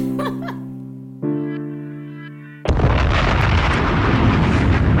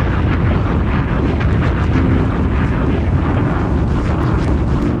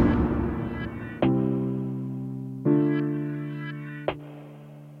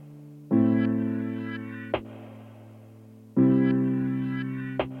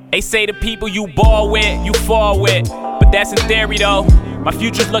 They say the people you ball with, you fall with. But that's in theory though. My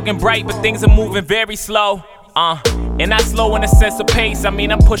future's looking bright, but things are moving very slow. And not slow in a sense of pace. I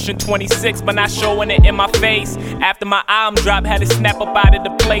mean, I'm pushing 26, but not showing it in my face. After my album drop, had to snap up out of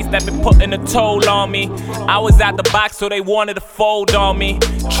the place that been putting a toll on me. I was out the box, so they wanted to fold on me.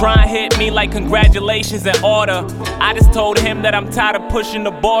 Try and hit me like congratulations in order. I just told him that I'm tired of pushing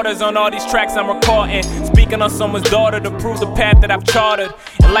the borders on all these tracks I'm recording. Speaking on someone's daughter to prove the path that I've charted.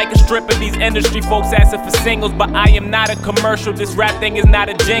 And like a stripper, these industry folks asking for singles, but I am not a commercial. This rap thing is not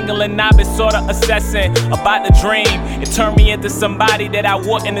a jingle, and I've been sorta assessing about the dream. It turned me into somebody that I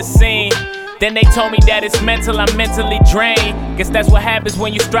wouldn't have seen. Then they told me that it's mental, I'm mentally drained. Guess that's what happens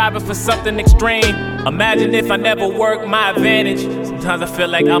when you're striving for something extreme. Imagine if I never worked my advantage. Sometimes I feel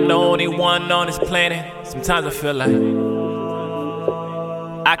like I'm the only one on this planet. Sometimes I feel like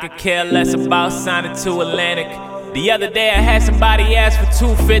I could care less about signing to Atlantic. The other day I had somebody ask for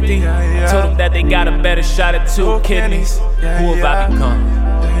 250. Told them that they got a better shot at 2 kidneys. Who have I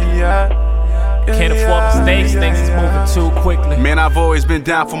become? Can't afford mistakes, things is moving too quickly. Man, I've always been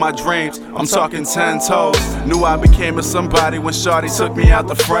down for my dreams. I'm talking 10 toes. Knew I became a somebody when Shawty took me out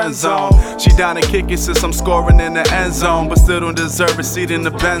the friend zone. She down to kick it since I'm scoring in the end zone, but still don't deserve a seat in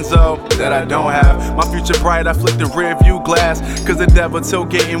the benzo that I don't have. My future bright, I flick the rear view glass. Cause the devil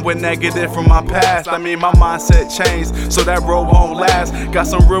tailgating with negative from my past. I mean, my mindset changed, so that road won't last. Got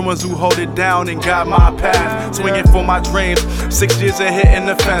some real ones who hold it down and got my path. Swinging for my dreams, 6 years of hitting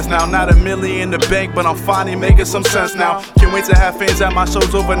the fence. Now, not $1 million in the bank, but I'm finally making some sense now. Can't wait to have fans at my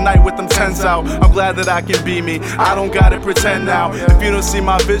shows overnight with them tents out. I'm glad that I can be me, I don't gotta pretend now. If you don't see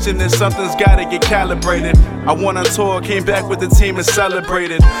my vision, then something's gotta get calibrated. I went on tour, came back with the team and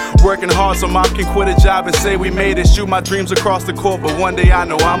celebrated. Working hard so mom can quit a job and say we made it. Shoot my dreams across the court, but one day I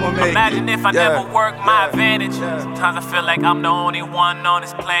know I'ma make Imagine it. if I never work my advantage. Sometimes I feel like I'm the only one on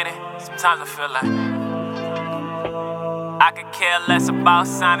this planet. Sometimes I feel like I could care less about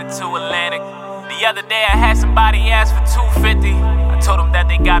signing to Atlantic. The other day I had somebody ask for $250. I told them that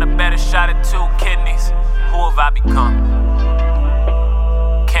they got a better shot at 2 kidneys. Who have I become?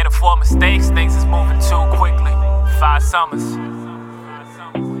 Can't afford mistakes, things is moving too quickly. 5 summers.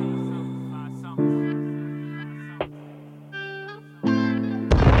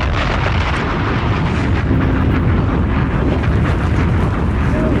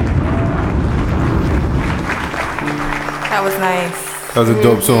 That was nice. That was a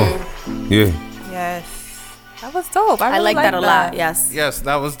dope song. Yeah. Yes. That was dope. I really like that a lot. Yes. Yes,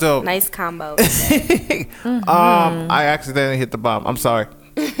 that was dope. Nice combo. I accidentally hit the bomb. I'm sorry.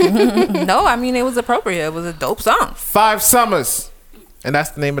 No, I mean, it was appropriate. It was a dope song. 5 Summers. And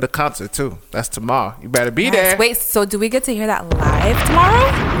that's the name of the concert, too. That's tomorrow. You better be there. Wait, so do we get to hear that live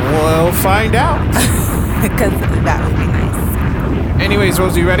tomorrow? We'll find out. Because that would be nice. Anyways,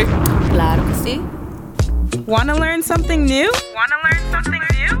 Rosie, you ready? Claro que sí. Want to learn something new?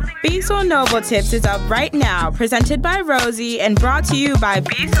 Be So Noble Tips is up right now, presented by Rosie and brought to you by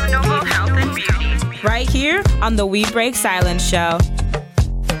Be So Noble Health and Beauty. Right here on the We Break Silence Show.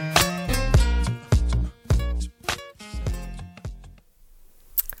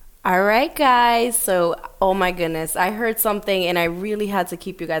 All right, guys. So, oh my goodness, I heard something and I really had to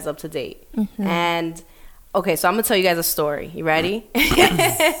keep you guys up to date. And, okay, so I'm going to tell you guys a story. You ready?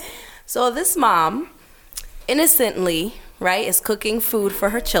 So this mom, innocently, right, is cooking food for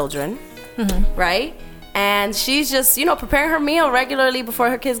her children, right? And she's just, preparing her meal regularly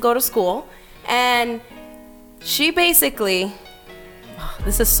before her kids go to school. And she basically,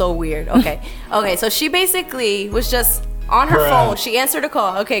 this is so weird. Okay, so she basically was just on her phone. She answered a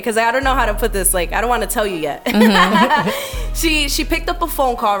call. Okay, because I don't know how to put this. Like, I don't want to tell you yet. She picked up a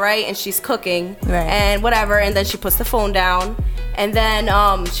phone call, right? And she's cooking and whatever. And then she puts the phone down. And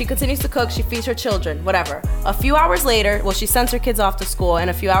then she continues to cook. She feeds her children, whatever. A few hours later, she sends her kids off to school. And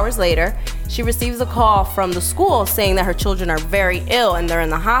a few hours later, she receives a call from the school saying that her children are very ill and they're in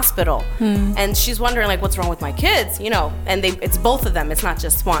the hospital. And she's wondering, like, what's wrong with my kids? And it's both of them. It's not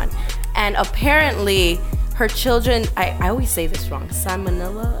just one. And apparently, her children, I always say this wrong,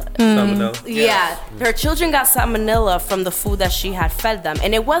 salmonella? Salmonella? Yeah. Her children got salmonella from the food that she had fed them.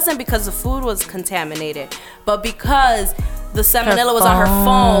 And it wasn't because the food was contaminated, but because the salmonella was on her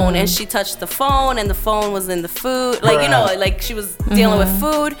phone and she touched the phone and the phone was in the food. Like, like she was dealing with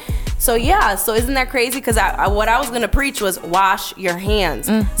food. So yeah, so isn't that crazy? Because what I was going to preach was wash your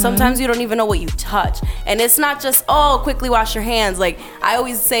hands. Sometimes you don't even know what you touch. And it's not just, quickly wash your hands. Like I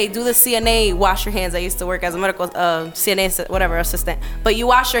always say, do the CNA, wash your hands. I used to work as a medical CNA, whatever, assistant. But you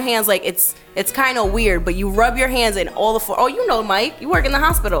wash your hands like it's kind of weird, but you rub your hands in all the Mike, you work in the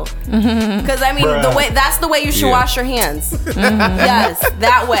hospital. Because I mean, that's the way you should wash your hands. Yes,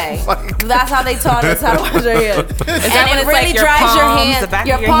 that way. That's how they taught us how to wash your hands. And it really dries your hands,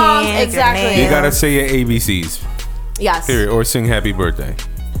 your palms. Exactly. You gotta say your ABCs. Yes. Period. Or sing happy birthday.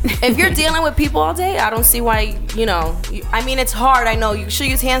 If you're dealing with people all day, I don't see why, I mean, it's hard. I know you should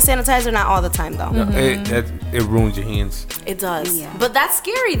use hand sanitizer, not all the time though. It ruins your hands. It does. Yeah. But that's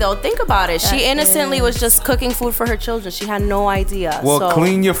scary though. Think about it. She innocently was just cooking food for her children. She had no idea. Well,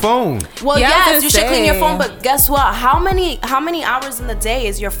 clean your phone. Well, yes, you should clean your phone. But guess what? How many hours in the day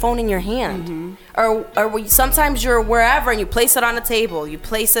is your phone in your hand? Or sometimes you're wherever and you place it on a table. You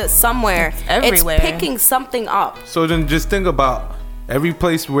place it somewhere. It's everywhere. It's picking something up. So then just think about every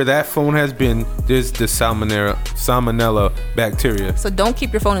place where that phone has been, there's the salmonella bacteria. So don't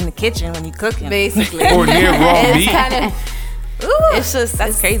keep your phone in the kitchen when you're cooking. Basically. Or near raw meat.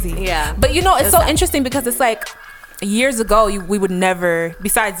 That's crazy. Yeah. But it's so interesting because it's like years ago we would never,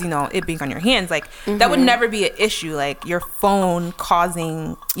 besides it being on your hands, like that would never be an issue, like your phone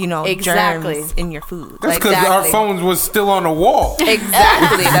causing germs in your food. That's because our phones was still on the wall.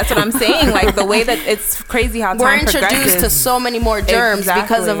 Exactly. That's what I'm saying. Like the way that it's crazy how we're introduced to so many more germs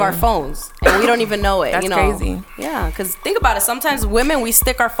because of our phones and we don't even know it. That's crazy. Yeah, because think about it, sometimes women, we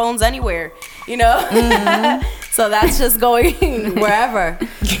stick our phones anywhere, So that's just going wherever.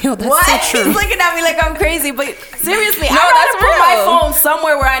 Yo, that's what? so true. He's looking at me like I'm crazy, but seriously, No, I'd rather that's put my real. phone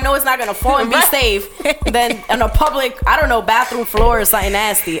somewhere where I know it's not gonna fall and be safe than on a public, I don't know, bathroom floor or something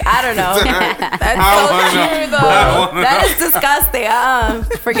nasty. I don't know. That's so true, though. That is disgusting.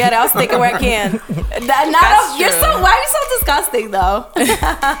 Forget it. I'll stick it where I can. You're so. Why are you so disgusting, though?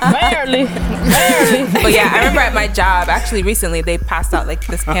 Barely. But yeah, I remember at my job, actually recently, they passed out like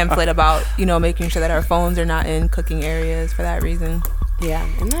this pamphlet about, making sure that our phones are not in cooking areas for that reason. Yeah,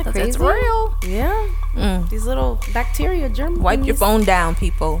 isn't that crazy? It's real. Yeah. These little bacteria, germ. Wipe your phone down,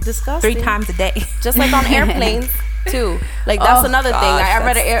 people. Disgusting. 3 times a day. Just like on airplanes. Too. Like that's another thing. I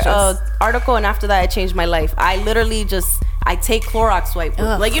read an article and after that it changed my life. I literally I take Clorox wipe.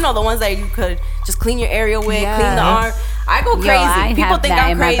 Like the ones that you could just clean your area with, clean the arm. I go crazy. People think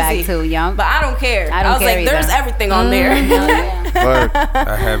I'm crazy. My bag too, but I don't care. I was like, there's everything on there.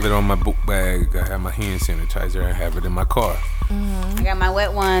 I have it on my book bag. I have my hand sanitizer. I have it in my car. I got my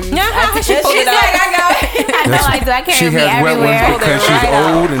wet one. She's like, I got it. I know I do. I carry She me has wet everywhere. ones because she's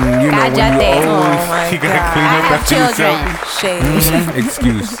old, and when you're old, you gotta clean up after yourself.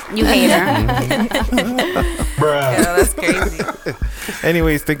 Excuse. You hate her. Bruh. Yeah, that's crazy.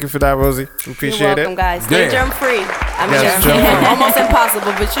 Anyways, thank you for that, Rosie. We appreciate You're welcome, guys. Stay germ free. I mean, Yes, almost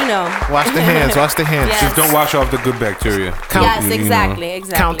impossible, but Wash the hands. Wash the hands. Yes. Just don't wash off the good bacteria. Yes, exactly.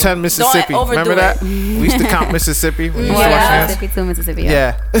 Count 10 Mississippi. Remember that? We used to count Mississippi when you used to wash hands. Mississippi to Mississippi.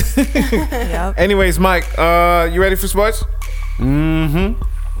 Yeah. Anyways, Mike, you ready for sports? Oh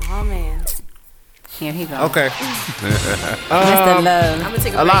man. Here he goes. Okay. Mr. Love. I'm gonna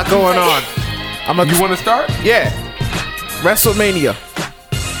take a lot going on. You want to start? Yeah. WrestleMania.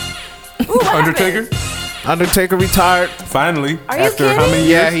 Undertaker? Undertaker retired. Finally. Are you after kidding? how many years?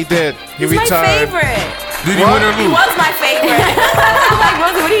 Yeah, he did. He He's retired. my favorite. Did he win or He lose? was my favorite. I'm like,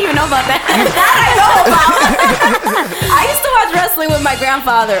 Rosie, what do you know about that? That I know about. I used to watch wrestling with my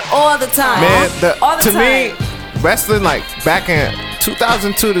grandfather all the time. Man, all the to time. me, wrestling like back in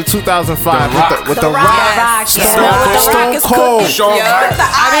 2002 to 2005 with the Rock. Rock, Stone Cold.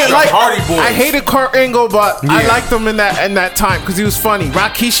 I didn't like Hardy Boys. I hated Kurt Angle, but I liked him in that time because he was funny.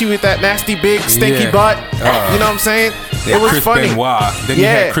 Rikishi with that nasty big stinky butt. You know what I'm saying? It was Chris funny. Benoit. Then you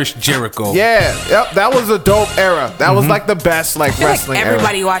had Chris Jericho. Yeah, yep, that was a dope era. That was like the best wrestling era.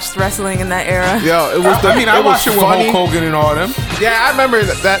 Everybody watched wrestling in that era. Yo, it was. I watched it with funny. Hulk Hogan and all them. Yeah, I remember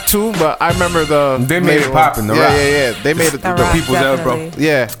that too, but I remember They made it poppin'. The Rock. Yeah. They made it The the Rock, people's elbow. definitely.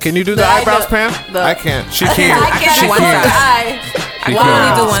 Yeah. Can you do the eyebrows, Pam? I can't. She can't. I can't She do one can't. side. She Wow.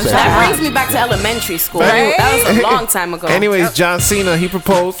 can't. do one That side. brings me back to elementary school. Right? That was a long time ago. Anyways, John Cena, he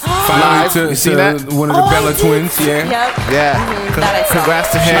proposed Finally live. to You see that? one of the Bella twins. Yeah. Yep. Yeah. That I saw.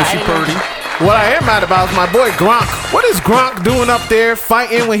 Congrats to him. She purdy. What I am mad about is my boy Gronk. What is Gronk doing up there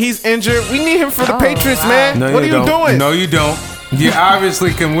fighting when he's injured? We need him for the Patriots, man. No, what are you don't. doing? No, you don't. You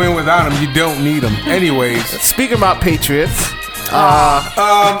obviously can win without him. You don't need him. Anyways. Speaking about Patriots.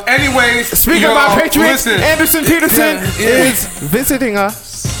 Anyways. Speaking about Patriots, listen. Anderson Peterson is visiting us.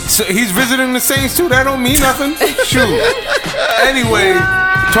 So he's visiting the Saints too. That don't mean nothing. Shoot. Anyway,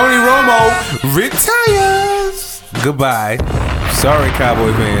 Tony Romo retires. Goodbye. Sorry,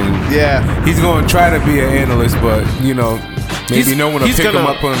 Cowboy fan. Yeah. He's going to try to be an analyst, but maybe no one will pick him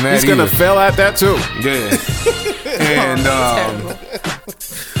up on that. He's gonna either. fail at that too. Yeah. And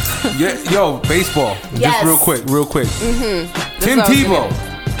yo, baseball. Yes. Just real quick. Tim Tebow.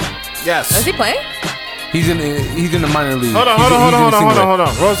 Yes. Is he playing? He's in the minor league. Hold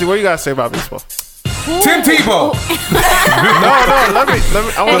on. Rosie, what you gotta say about baseball? Tim Tebow. No, let me.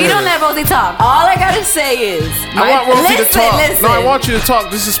 If you don't let Rosie talk, All I gotta say is, I want Rosie to talk. Listen. No, I want you to talk.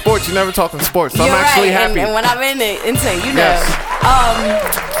 This is sports. You never talk in sports. So You're I'm actually right. happy. And when I'm in it, into you know, Yes.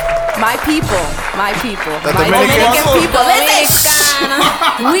 my people, my Dominicans? people.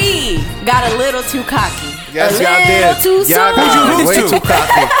 Listen, we got a little too cocky. Yes, a y'all little did. too Y'all soon. Who'd you lose Way to? too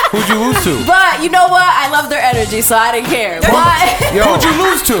cocky. Who'd you lose to? But you know what? I love their energy, so I didn't care. But Yo, Who'd you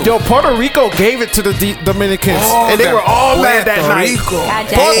lose to? Yo, Puerto Rico gave it to the Dominicans, and they were all mad that night.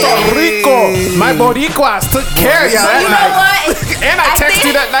 Puerto Rico, my Boricuas took care of y'all so that you know night. what? And I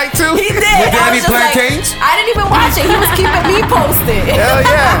texted you that night too. He did. Were there I any was just like, plantains? I didn't even watch it. He was keeping me posted. Hell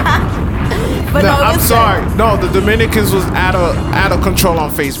yeah. But No, no, I'm listen. sorry. No, the Dominicans was out of control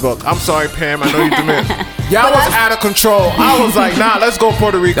on Facebook. I'm sorry, Pam. I know you're Dominican. Y'all was out of control. I was like, nah, let's go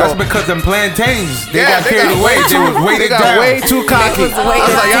Puerto Rico. That's because them plantains, they Yeah, got carried away. They was They weighted got down. way too cocky. I was like,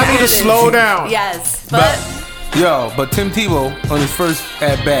 y'all need to slow down. Yes, but But Tim Tebow on his first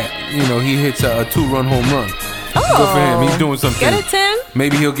at bat, he hits a 2-run home run. Good for him. He's doing something. Get it, Tim?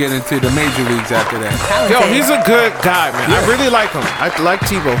 Maybe he'll get into the major leagues after that. Yo, he's a good guy, man. I really like him. I like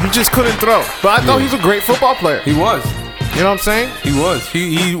Tebow. He just couldn't throw. But I thought he's a great football player. He was. You know what I'm saying? He was.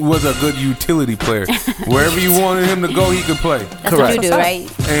 He was a good utility player. Wherever you wanted him to go, he could play. That's what you do,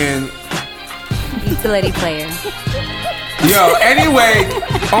 right? And utility player. Yo, anyway,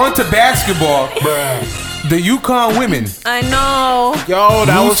 on to basketball. The UConn women. I know. Yo,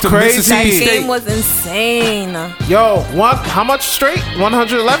 that was crazy. That game was insane. Yo, how much straight?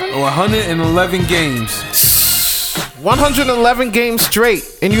 111? 111 games. 111 games straight,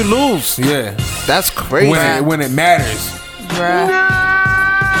 and you lose. Yeah. That's crazy. When it matters. Bruh.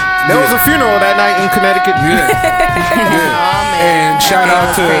 There was a funeral that night in Connecticut. And shout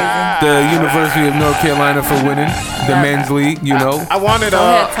out to the University of North Carolina for winning the men's league. You know, I wanted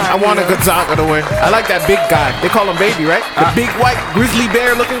Gonzaga to win. I like that big guy. They call him Baby, right? The big white grizzly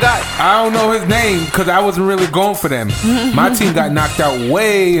bear looking guy. I don't know his name because I wasn't really going for them. My team got knocked out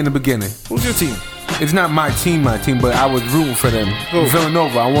way in the beginning. Who's your team? It's not my team, but I was rooting for them.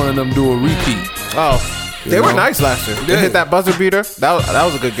 Villanova. I wanted them to do a repeat. Oh. They were nice last year. They hit that buzzer beater. That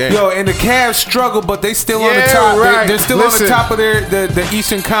was a good game. Yo, and the Cavs struggle, but they still on the top. Right. They're still on the top of the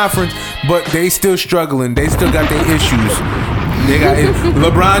Eastern Conference, but they still struggling. They still got their issues. They got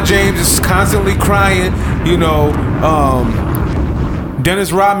LeBron James is constantly crying. You know,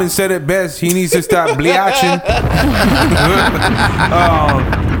 Dennis Rodman said it best. He needs to stop bleaching.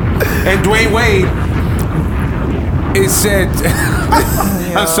 And Dwayne Wade. It said,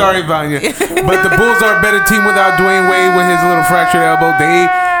 I'm sorry, Vanya, but the Bulls are a better team without Dwayne Wade with his little fractured elbow. They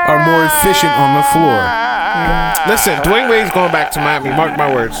are more efficient on the floor. Listen, Dwayne Wade's going back to Miami. Mark my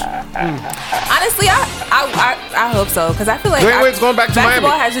words. Honestly, I hope so because I feel like Dwayne Wade's going back to Miami.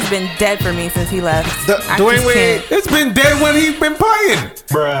 Basketball has just been dead for me since he left. Dwayne Wade, it's been dead when he's been playing.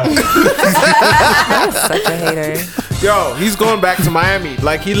 Bruh. I'm such a hater. Yo, he's going back to Miami.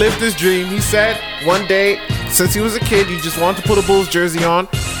 Like, he lived his dream. He said one day, since he was a kid, he just wanted to put a Bulls jersey on.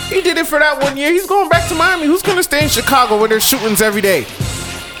 He did it for that 1 year. He's going back to Miami. Who's going to stay in Chicago where there's shootings every day?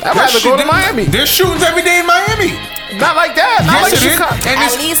 I'd rather go to Miami. There's shootings every day in Miami. Not like that. Not like Chicago. And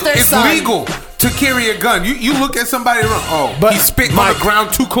at least there's it's legal to carry a gun. You look at somebody wrong. But he's spitting on the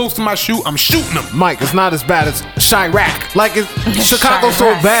ground too close to my shoe. I'm shooting him. Mike, it's not as bad as Chirac. Like, Chicago's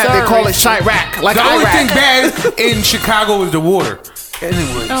so bad, they call it Chirac. Like the only Iraq. thing bad in Chicago is the water.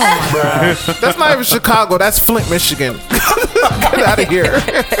 Anyway, that's not even Chicago. That's Flint, Michigan. Get out of here.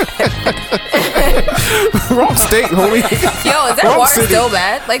 Wrong state, homie. Yo, is that water still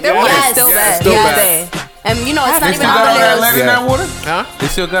bad? Like, their water is still bad. Still bad. And you know, it's not they even still got all that lead in Yeah. that water? Huh? They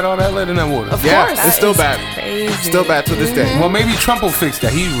still got all that lead in that water. Of Yeah, course. it's still bad. Crazy. Still bad to this day. Well, maybe Trump will fix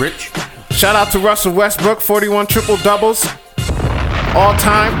that. He's rich. Shout out to Russell Westbrook, 41 triple doubles, all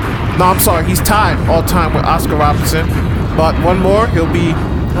time. No, I'm sorry, he's tied all time with Oscar Robertson. But one more, he'll be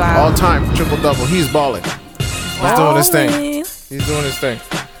all time triple double. He's balling. He's doing his thing. He's doing his thing.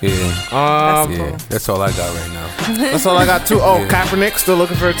 Yeah. That's all I got right now. That's all I got too. Oh, Kaepernick still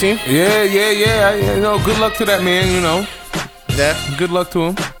looking for a team. Yeah. You know, good luck to that man. You know. Yeah. Good luck to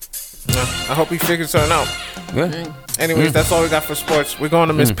him. I hope he figures something out. Yeah. Anyways, that's all we got for sports. We're going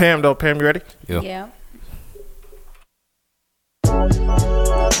to Miss Pam though. Pam, you ready? Yeah.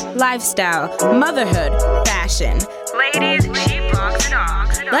 Lifestyle, motherhood, fashion. Ladies, she blocks it all.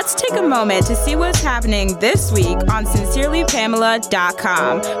 Let's take a moment to see what's happening this week on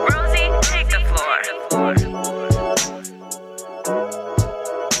SincerelyPamela.com. Rosie, take the floor.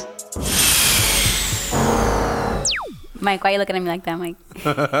 Mike, why are you looking at me like that, Mike?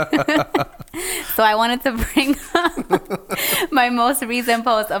 So I wanted to bring up my most recent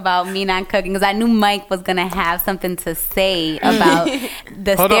post about me not cooking because I knew Mike was going to have something to say about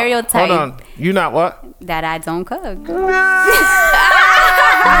the stereotype. Hold on. You not what? That I don't cook. Mike,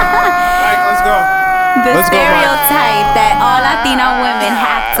 let's go. The stereotype that all Latina women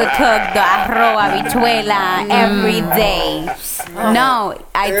have to cook the arroz habichuela every day. No,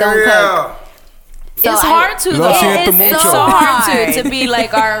 I don't cook. So it's hard to though. It's so hard to be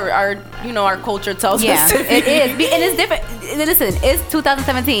like our culture tells us to be. It is. And it's different. Listen, it's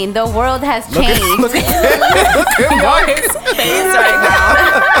 2017. The world has changed. Look at Mike's face right now.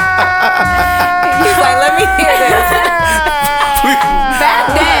 He's like, let me hear this. Back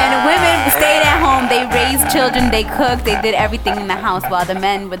then, women stayed at home. They raised children. They cooked. They did everything in the house while the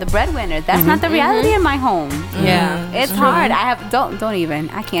men were the breadwinners. That's not the reality in my home. Yeah, it's hard. don't even.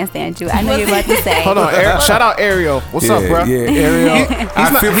 I can't stand you. I know you're about to say. Hold on, shout out Ariel. What's up, bro? Yeah, Ariel.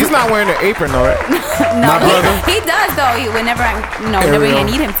 He's not wearing an apron, though, right? No, he does though. Whenever whenever you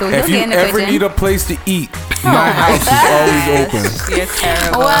need him to, he'll if you get in the ever kitchen. need a place to eat, My house is always open. You're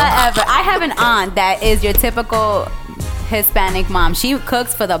terrible. Whatever. I have an aunt that is your typical Hispanic mom. She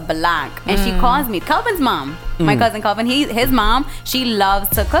cooks for the block, and she calls me Calvin's mom. My cousin Calvin, his mom, she loves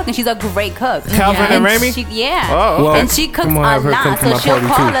to cook, and she's a great cook. Calvin and Remy? Yeah. Well, and she cooks a have her lot. come to So my she'll party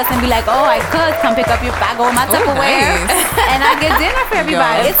call too. us and be like, "Oh, I cooked. Come pick up your bag of my Tupperware," and I get dinner for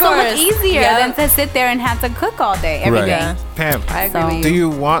everybody. It's so much easier than to sit there and have to cook all day, every day. Pam, I agree with you. do you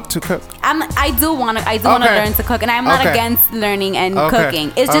want to cook? I do want to learn to cook, and I'm not against learning and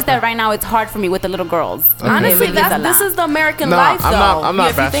cooking. It's just that right now it's hard for me with the little girls. Honestly, this is the American No, life, though. I'm not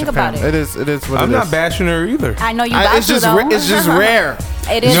if you bashing think about Pam. it. It is what I'm it is. not bashing her either. I know you It's just rare.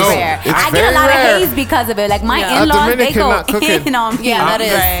 It is rare. It's I get a very lot rare. of haze because of it. Like my A in-laws, they Dominican go not cooking. in on me. Yeah, that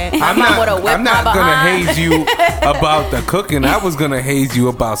is. I'm not gonna haze you about the cooking. I was gonna haze you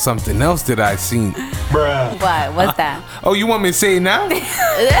about something else that I seen. What? What's that? Oh, you want me to say it now?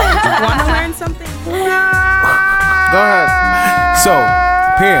 Want to learn something? Go ahead. So,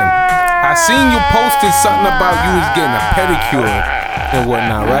 Pam, I seen you posted something about you was getting a pedicure and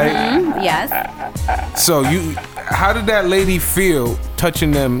whatnot, right? Yes. So how did that lady feel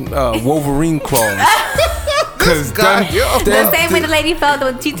touching them Wolverine claws? Cause The same way the lady felt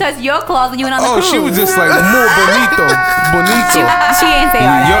when she touched your claws when you went on the cruise. she was just like more bonito. She ain't say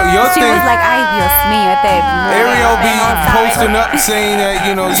all that. Your She thing, was like, "Ay, Dios mío, Ariel be posting up saying that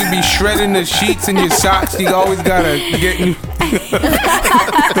you be shredding the sheets in your socks. You always gotta get you.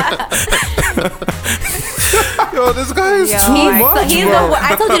 Yo, this guy is too much, bro.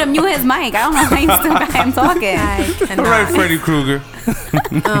 I told you to mute his mic. I don't know why you still got him talking. All right, Freddy Krueger.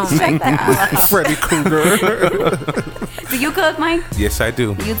 Freddy Krueger. Do you cook, Mike? Yes, I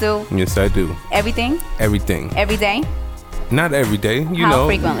do. You do? Yes, I do. Everything? Everything. Every day? Not every day, you How know.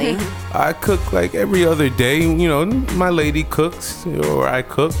 frequently? I cook like every other day. You know, my lady cooks or I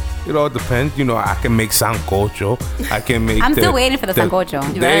cook. It all depends. You know, I can make sancocho. I can make. I'm still waiting for the sancocho.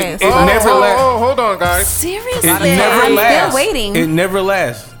 It never lasts. Oh, hold on, guys. Seriously? It never I'm lasts. still waiting. It never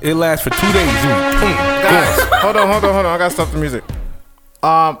lasts. It lasts for 2 days. Guys, hold on. I gotta stop the music.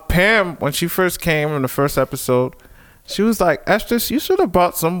 Pam, when she first came in the first episode, she was like, "Estes, you should have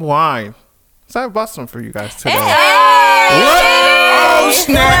bought some wine." So I bought some for you guys today. What? Oh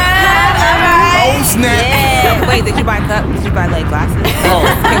snap! Oh snap! Yeah. Wait, did you buy cups? Did you buy like glasses? Oh,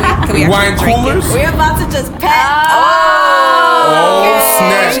 Can we wine actually drink coolers? it? We're about to just pet. Oh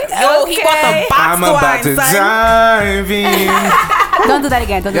snap! Yo, he bought the box I'm about to dive in. Don't do that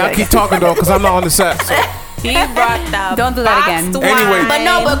again. Don't do Y'all that keep again. talking though, cause I'm not on the set. So. He brought the Don't do that again. Anyway.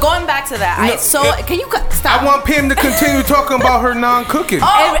 But going back to that, can you stop? I want Pam to continue talking about her non-cooking.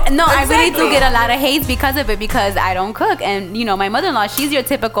 I really do get a lot of hate because of it, because I don't cook. And you know, my mother-in-law, she's your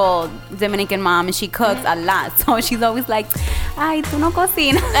typical Dominican mom, and she cooks a lot. So she's always like, "Ay, tú no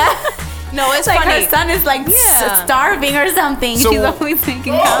cocinas." No, it's like funny. her son is like starving or something. So, she's always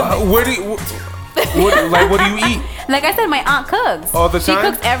thinking. What do you eat? Like I said, my aunt cooks All the She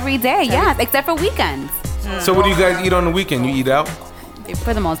time? cooks every day, yes, except for weekends. So what do you guys eat on the weekend? You eat out?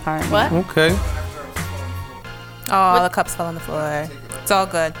 For the most part. What? Okay. Oh, the cups fell on the floor. It's all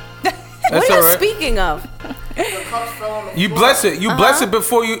good. That's What are all you right. speaking of? You bless it. You bless it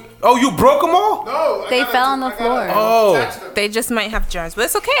before you. Oh, you broke them all? No, They fell on the floor. Oh. They just might have germs, but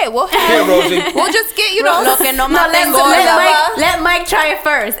it's okay. We'll Here, Rosie. we'll just get Lo que no maten Let Mike try it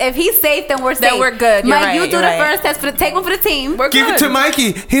first. If he's safe, then we're safe. Then we're good. You're Mike, right, you do you're the right. first test. Take one for the team. We're Give good. it to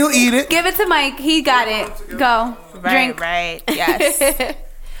Mikey. He'll eat it. Give it to Mike. He got it. Go. Drink. Right. Yes.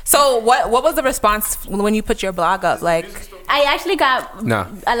 So what was the response when you put your blog up? Like, I actually got No.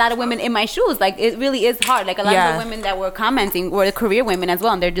 a lot of women in my shoes. Like, it really is hard. Like, a lot of the women that were commenting were the career women as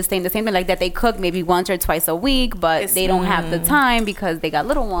well. And they're just saying the same thing, like that they cook maybe once or twice a week, but they don't have the time because they got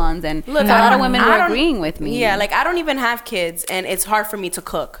little ones. And Look, so a lot of women I were don't- agreeing with me. Yeah, like I don't even have kids, and it's hard for me to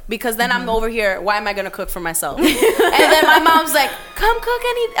cook because then I'm over here. Why am I gonna cook for myself? And then my mom's like, "Come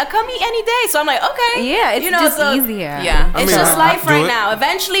eat any day." So I'm like, okay, Yeah, it's just easier. yeah. It's mean, just I life do right it. now.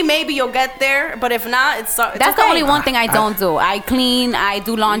 Eventually, maybe you'll get there, but if not, it's That's okay. the only one thing I don't do. I clean, I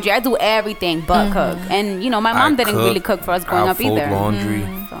do laundry, I do everything but cook. And you know, my mom didn't really cook for us growing I'll up fold either. laundry.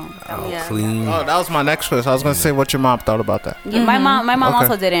 So, I'll Yeah. clean. Oh, that was my next question. I was gonna say what your mom thought about that. yeah, my mom Okay.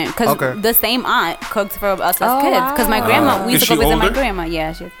 also didn't, because Okay. the same aunt cooked for us as kids. Because my grandma, we Is used to she go visit my older? grandma.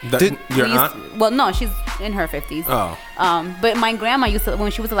 Yeah, she's. Your we used- aunt? well, no, she's in her 50s. Oh. But my grandma used to,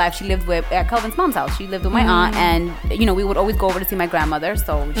 when she was alive, she lived at Calvin's mom's house. She lived with my aunt, and we would always go over to see my grandmother.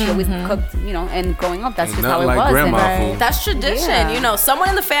 So she always cooked, and growing up, that's just how it was. Grandma food. That's tradition. Someone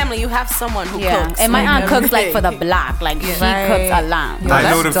in the family, you have someone who cooks. And my aunt cooks like for the block. Like she cooks a lot. I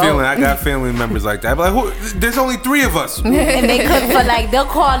know the feeling. I got family members like that. But there's only 3 of us. And they cook for they'll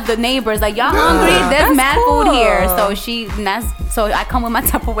call the neighbors like, y'all hungry? There's mad food here. So I come with my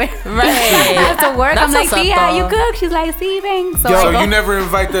Tupperware. Right. After work, I'm like, see how you cook? She's like, see, thanks. So you never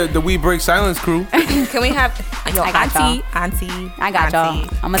invite the We Break Silence crew? Can we have auntie? I got y'all.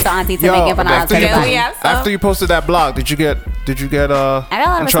 I'm gonna tell auntie to make it for us. After you posted that blog, did you get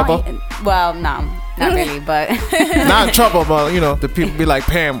in trouble? Well, no. Not really, but not in trouble, but the people be like,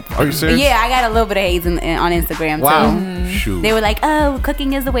 Pam, are you serious? Yeah, I got a little bit of hate on Instagram too. Wow. Shoot. They were like, oh,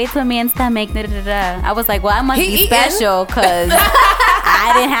 cooking is the way to a man's stomach. Da, da, da, da. I was like, well, I must be special because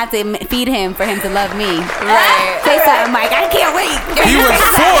I didn't have to feed him for him to love me. Right. Say something, Mike. I can't wait. He was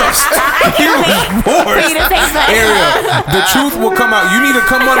forced. Ariel, the truth will come out. You need to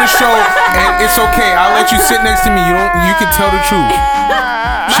come on the show, and it's okay. I'll let you sit next to me. You can tell the truth.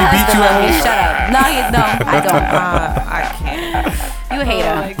 She beat you at home. Shut up. No, I don't. I can't. You a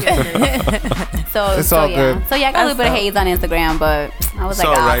hater. So it's all good. So yeah, I got a little bit of hate on Instagram, but I was like,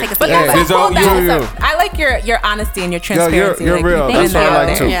 I'll take a but I like your honesty and your transparency. You're real. That's what I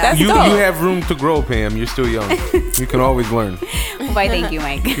like too. You have room to grow, Pam. You're still young. You can always learn. Why, thank you,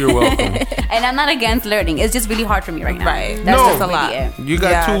 Mike. You're welcome. And I'm not against learning. It's just really hard for me right now. Right. That's just a lot. You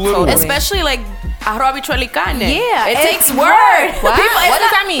got too little. Totally. Especially like arroz, habichuela y carne. Yeah, it takes work. What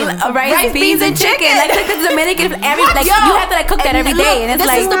does that mean? Rice, beans, and chicken. Like the Dominican, you have to cook that every day, and it's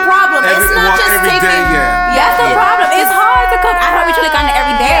this like is the problem. It's not just every taking. day, That's the problem. It's hard to cook arroz, habichuela y carne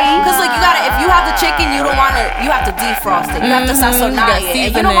every day. Because like you gotta, if you have the chicken, you don't want to. You have to defrost it. You have to sazonar it.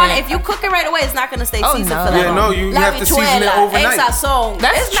 And you don't want. If you cook it right away, it's not gonna stay seasoned for that long. You have to season it overnight. That's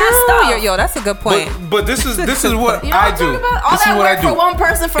true. Yo, that's a good point. But this is what I do. All that work for one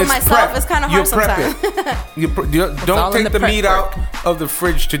person for myself is kind of hard sometimes. Don't take the meat out of the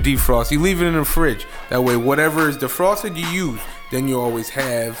fridge to defrost. You leave it in the fridge. That way, whatever is defrosted, you use. Then you always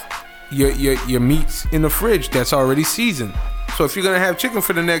have your meats in the fridge that's already seasoned. So if you're gonna have chicken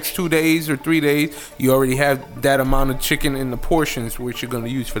for the next 2 days or 3 days, you already have that amount of chicken in the portions which you're gonna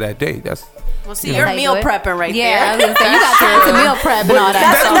use for that day. Well, see, you're meal prepping right there. Yeah, I was gonna say, you got time to meal prep and all that.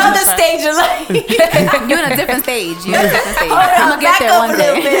 That's another stage of life. You're in a different stage. I'm gonna get there one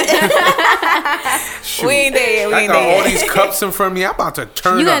day. We ain't there. I got all these cups in front of me. I'm about to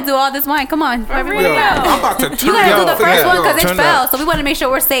turn You up. gotta do all this wine. Come on. I'm about to turn You gotta do the first one because it turn fell. up. So we want to make sure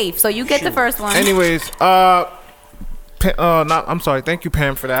we're safe. So you get the first one. Anyways, I'm sorry. Thank you,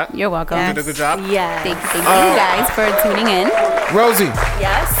 Pam, for that. You're welcome. You did a good job. Yeah. Thank you guys for tuning in. Rosie.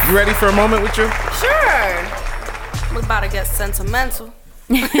 Yes. You ready for a moment with you? Sure. We're about to get sentimental.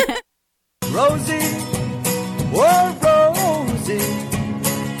 Rosie, oh Rosie,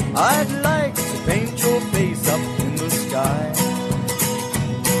 I'd like to paint your face up in the sky.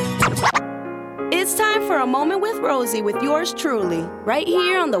 It's time for a moment with Rosie with yours truly, right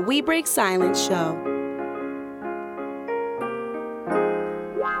here on the We Break Silence show.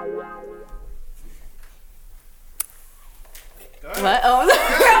 What? Oh, I'm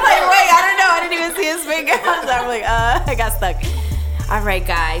like, wait, I don't know. I didn't even see his finger. I'm like, I got stuck. All right,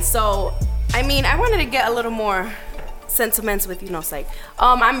 guys. So, I wanted to get a little more sentimental with you. It's like,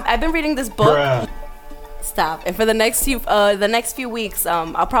 I've been reading this book. Bruh. Stop. And for the next few weeks,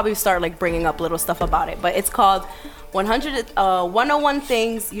 I'll probably start like bringing up little stuff about it. But it's called 101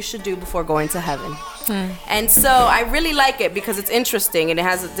 Things You Should Do Before Going to Heaven. And so I really like it because it's interesting and it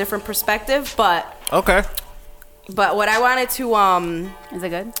has a different perspective. But okay. But what I wanted to is it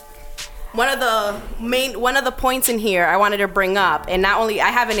good? One of the points in here I wanted to bring up, and not only I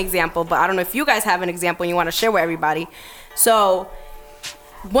have an example, but I don't know if you guys have an example and you want to share with everybody. So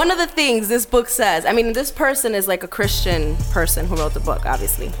one of the things this book says, this person is like a Christian person who wrote the book,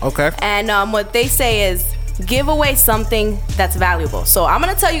 obviously. Okay. And what they say is give away something that's valuable. So I'm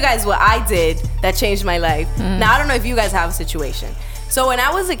gonna tell you guys what I did that changed my life. Now I don't know if you guys have a situation. So when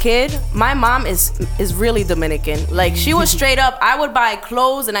I was a kid, my mom is really Dominican. Like she was straight up, I would buy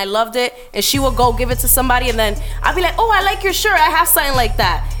clothes and I loved it, and she would go give it to somebody, and then I'd be like, oh, I like your shirt, I have something like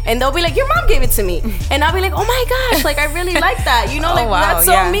that. And they'll be like, your mom gave it to me. And I'll be like, oh my gosh, like I really like that. That's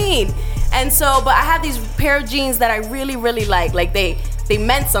so mean. And so, but I had these pair of jeans that I really, really like. Like they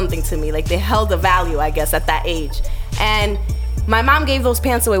meant something to me. Like they held a value, I guess, at that age. And my mom gave those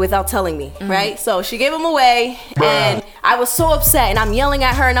pants away without telling me, right? So she gave them away, and I was so upset, and I'm yelling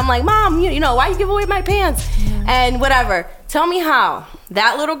at her, and I'm like, Mom, why you give away my pants? And whatever. Tell me how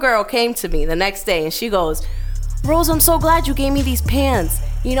that little girl came to me the next day, and she goes, Rose, I'm so glad you gave me these pants.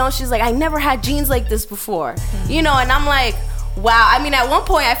 You know, she's like, I never had jeans like this before. You know, and I'm like, wow. I mean, at one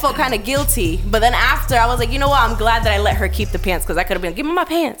point I felt kind of guilty, but then after I was like, you know what? I'm glad that I let her keep the pants, because I could have been, give me my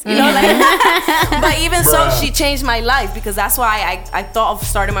pants. You know, like, but even so, she changed my life, because that's why I thought of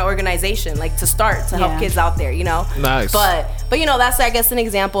starting my organization, like to help kids out there, you know? Nice. But you know, that's, I guess, an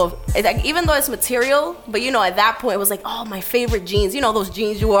example of, like, even though it's material, but you know, at that point it was like, oh, my favorite jeans, you know, those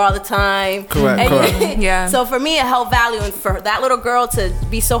jeans you wore all the time. Correct. Yeah. So for me, it held value, and for that little girl to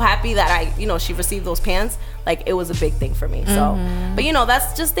be so happy that she received those pants, like, it was a big thing for me. So, but you know,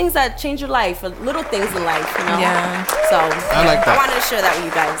 that's just things that change your life, little things in life, you know? Yeah. So, I like that. I wanted to share that with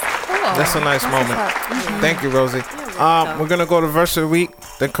you guys. Cool. That's a nice moment. Thank you, Rosie. We're going to go to Verse of the Week,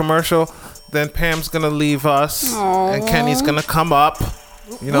 then commercial, then Pam's going to leave us, and Kenny's going to come up.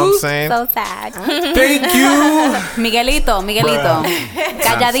 You know what I'm saying? So sad. Thank you. Miguelito.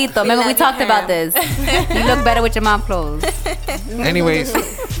 Calladito. Remember we talked about this. You look better with your mom clothes. Anyways,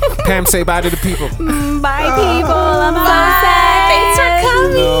 Pam, say bye to the people. Bye, people. I'm so sad. Thanks for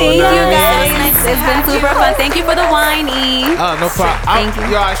coming. Thank you, guys. It's been super fun. Thank you for the wine, E. No problem. Thank you.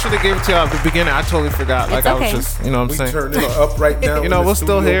 Yo, I should have gave it to you at the beginning. I totally forgot. Like, It's I was okay. just, you know what I'm saying? Turn it up right now. You know, we're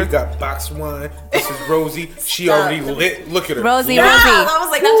still here. We got box wine. This is Rosie. She already lit. Look at her. Rosie. I was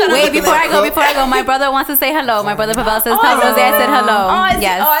like, I'm trying to Wait, look before at I go, my brother wants to say hello. My brother Pamela says, tell Rosie I said hello.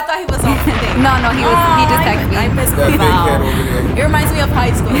 Yes. I thought he was on the thing. No, he just texted me. I missed That the big head over there. It reminds me of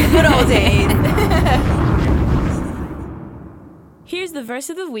high school. Good old days. Here's the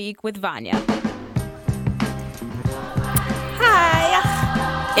verse of the week with Vanya.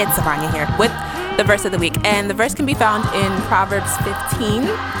 Hi, it's Vanya here with the verse of the week, and the verse can be found in Proverbs 15,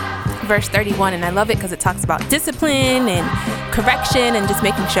 verse 31, and I love it because it talks about discipline and correction and just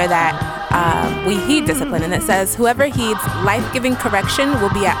making sure that we heed discipline. And it says, whoever heeds life-giving correction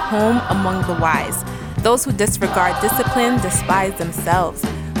will be at home among the wise. Those who disregard discipline despise themselves,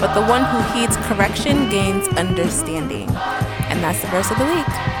 but the one who heeds correction gains understanding. And that's the verse of the week.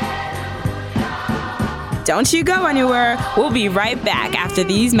 Don't you go anywhere. We'll be right back after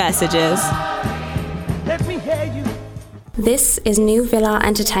these messages. This is New Villa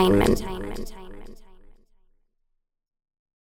Entertainment.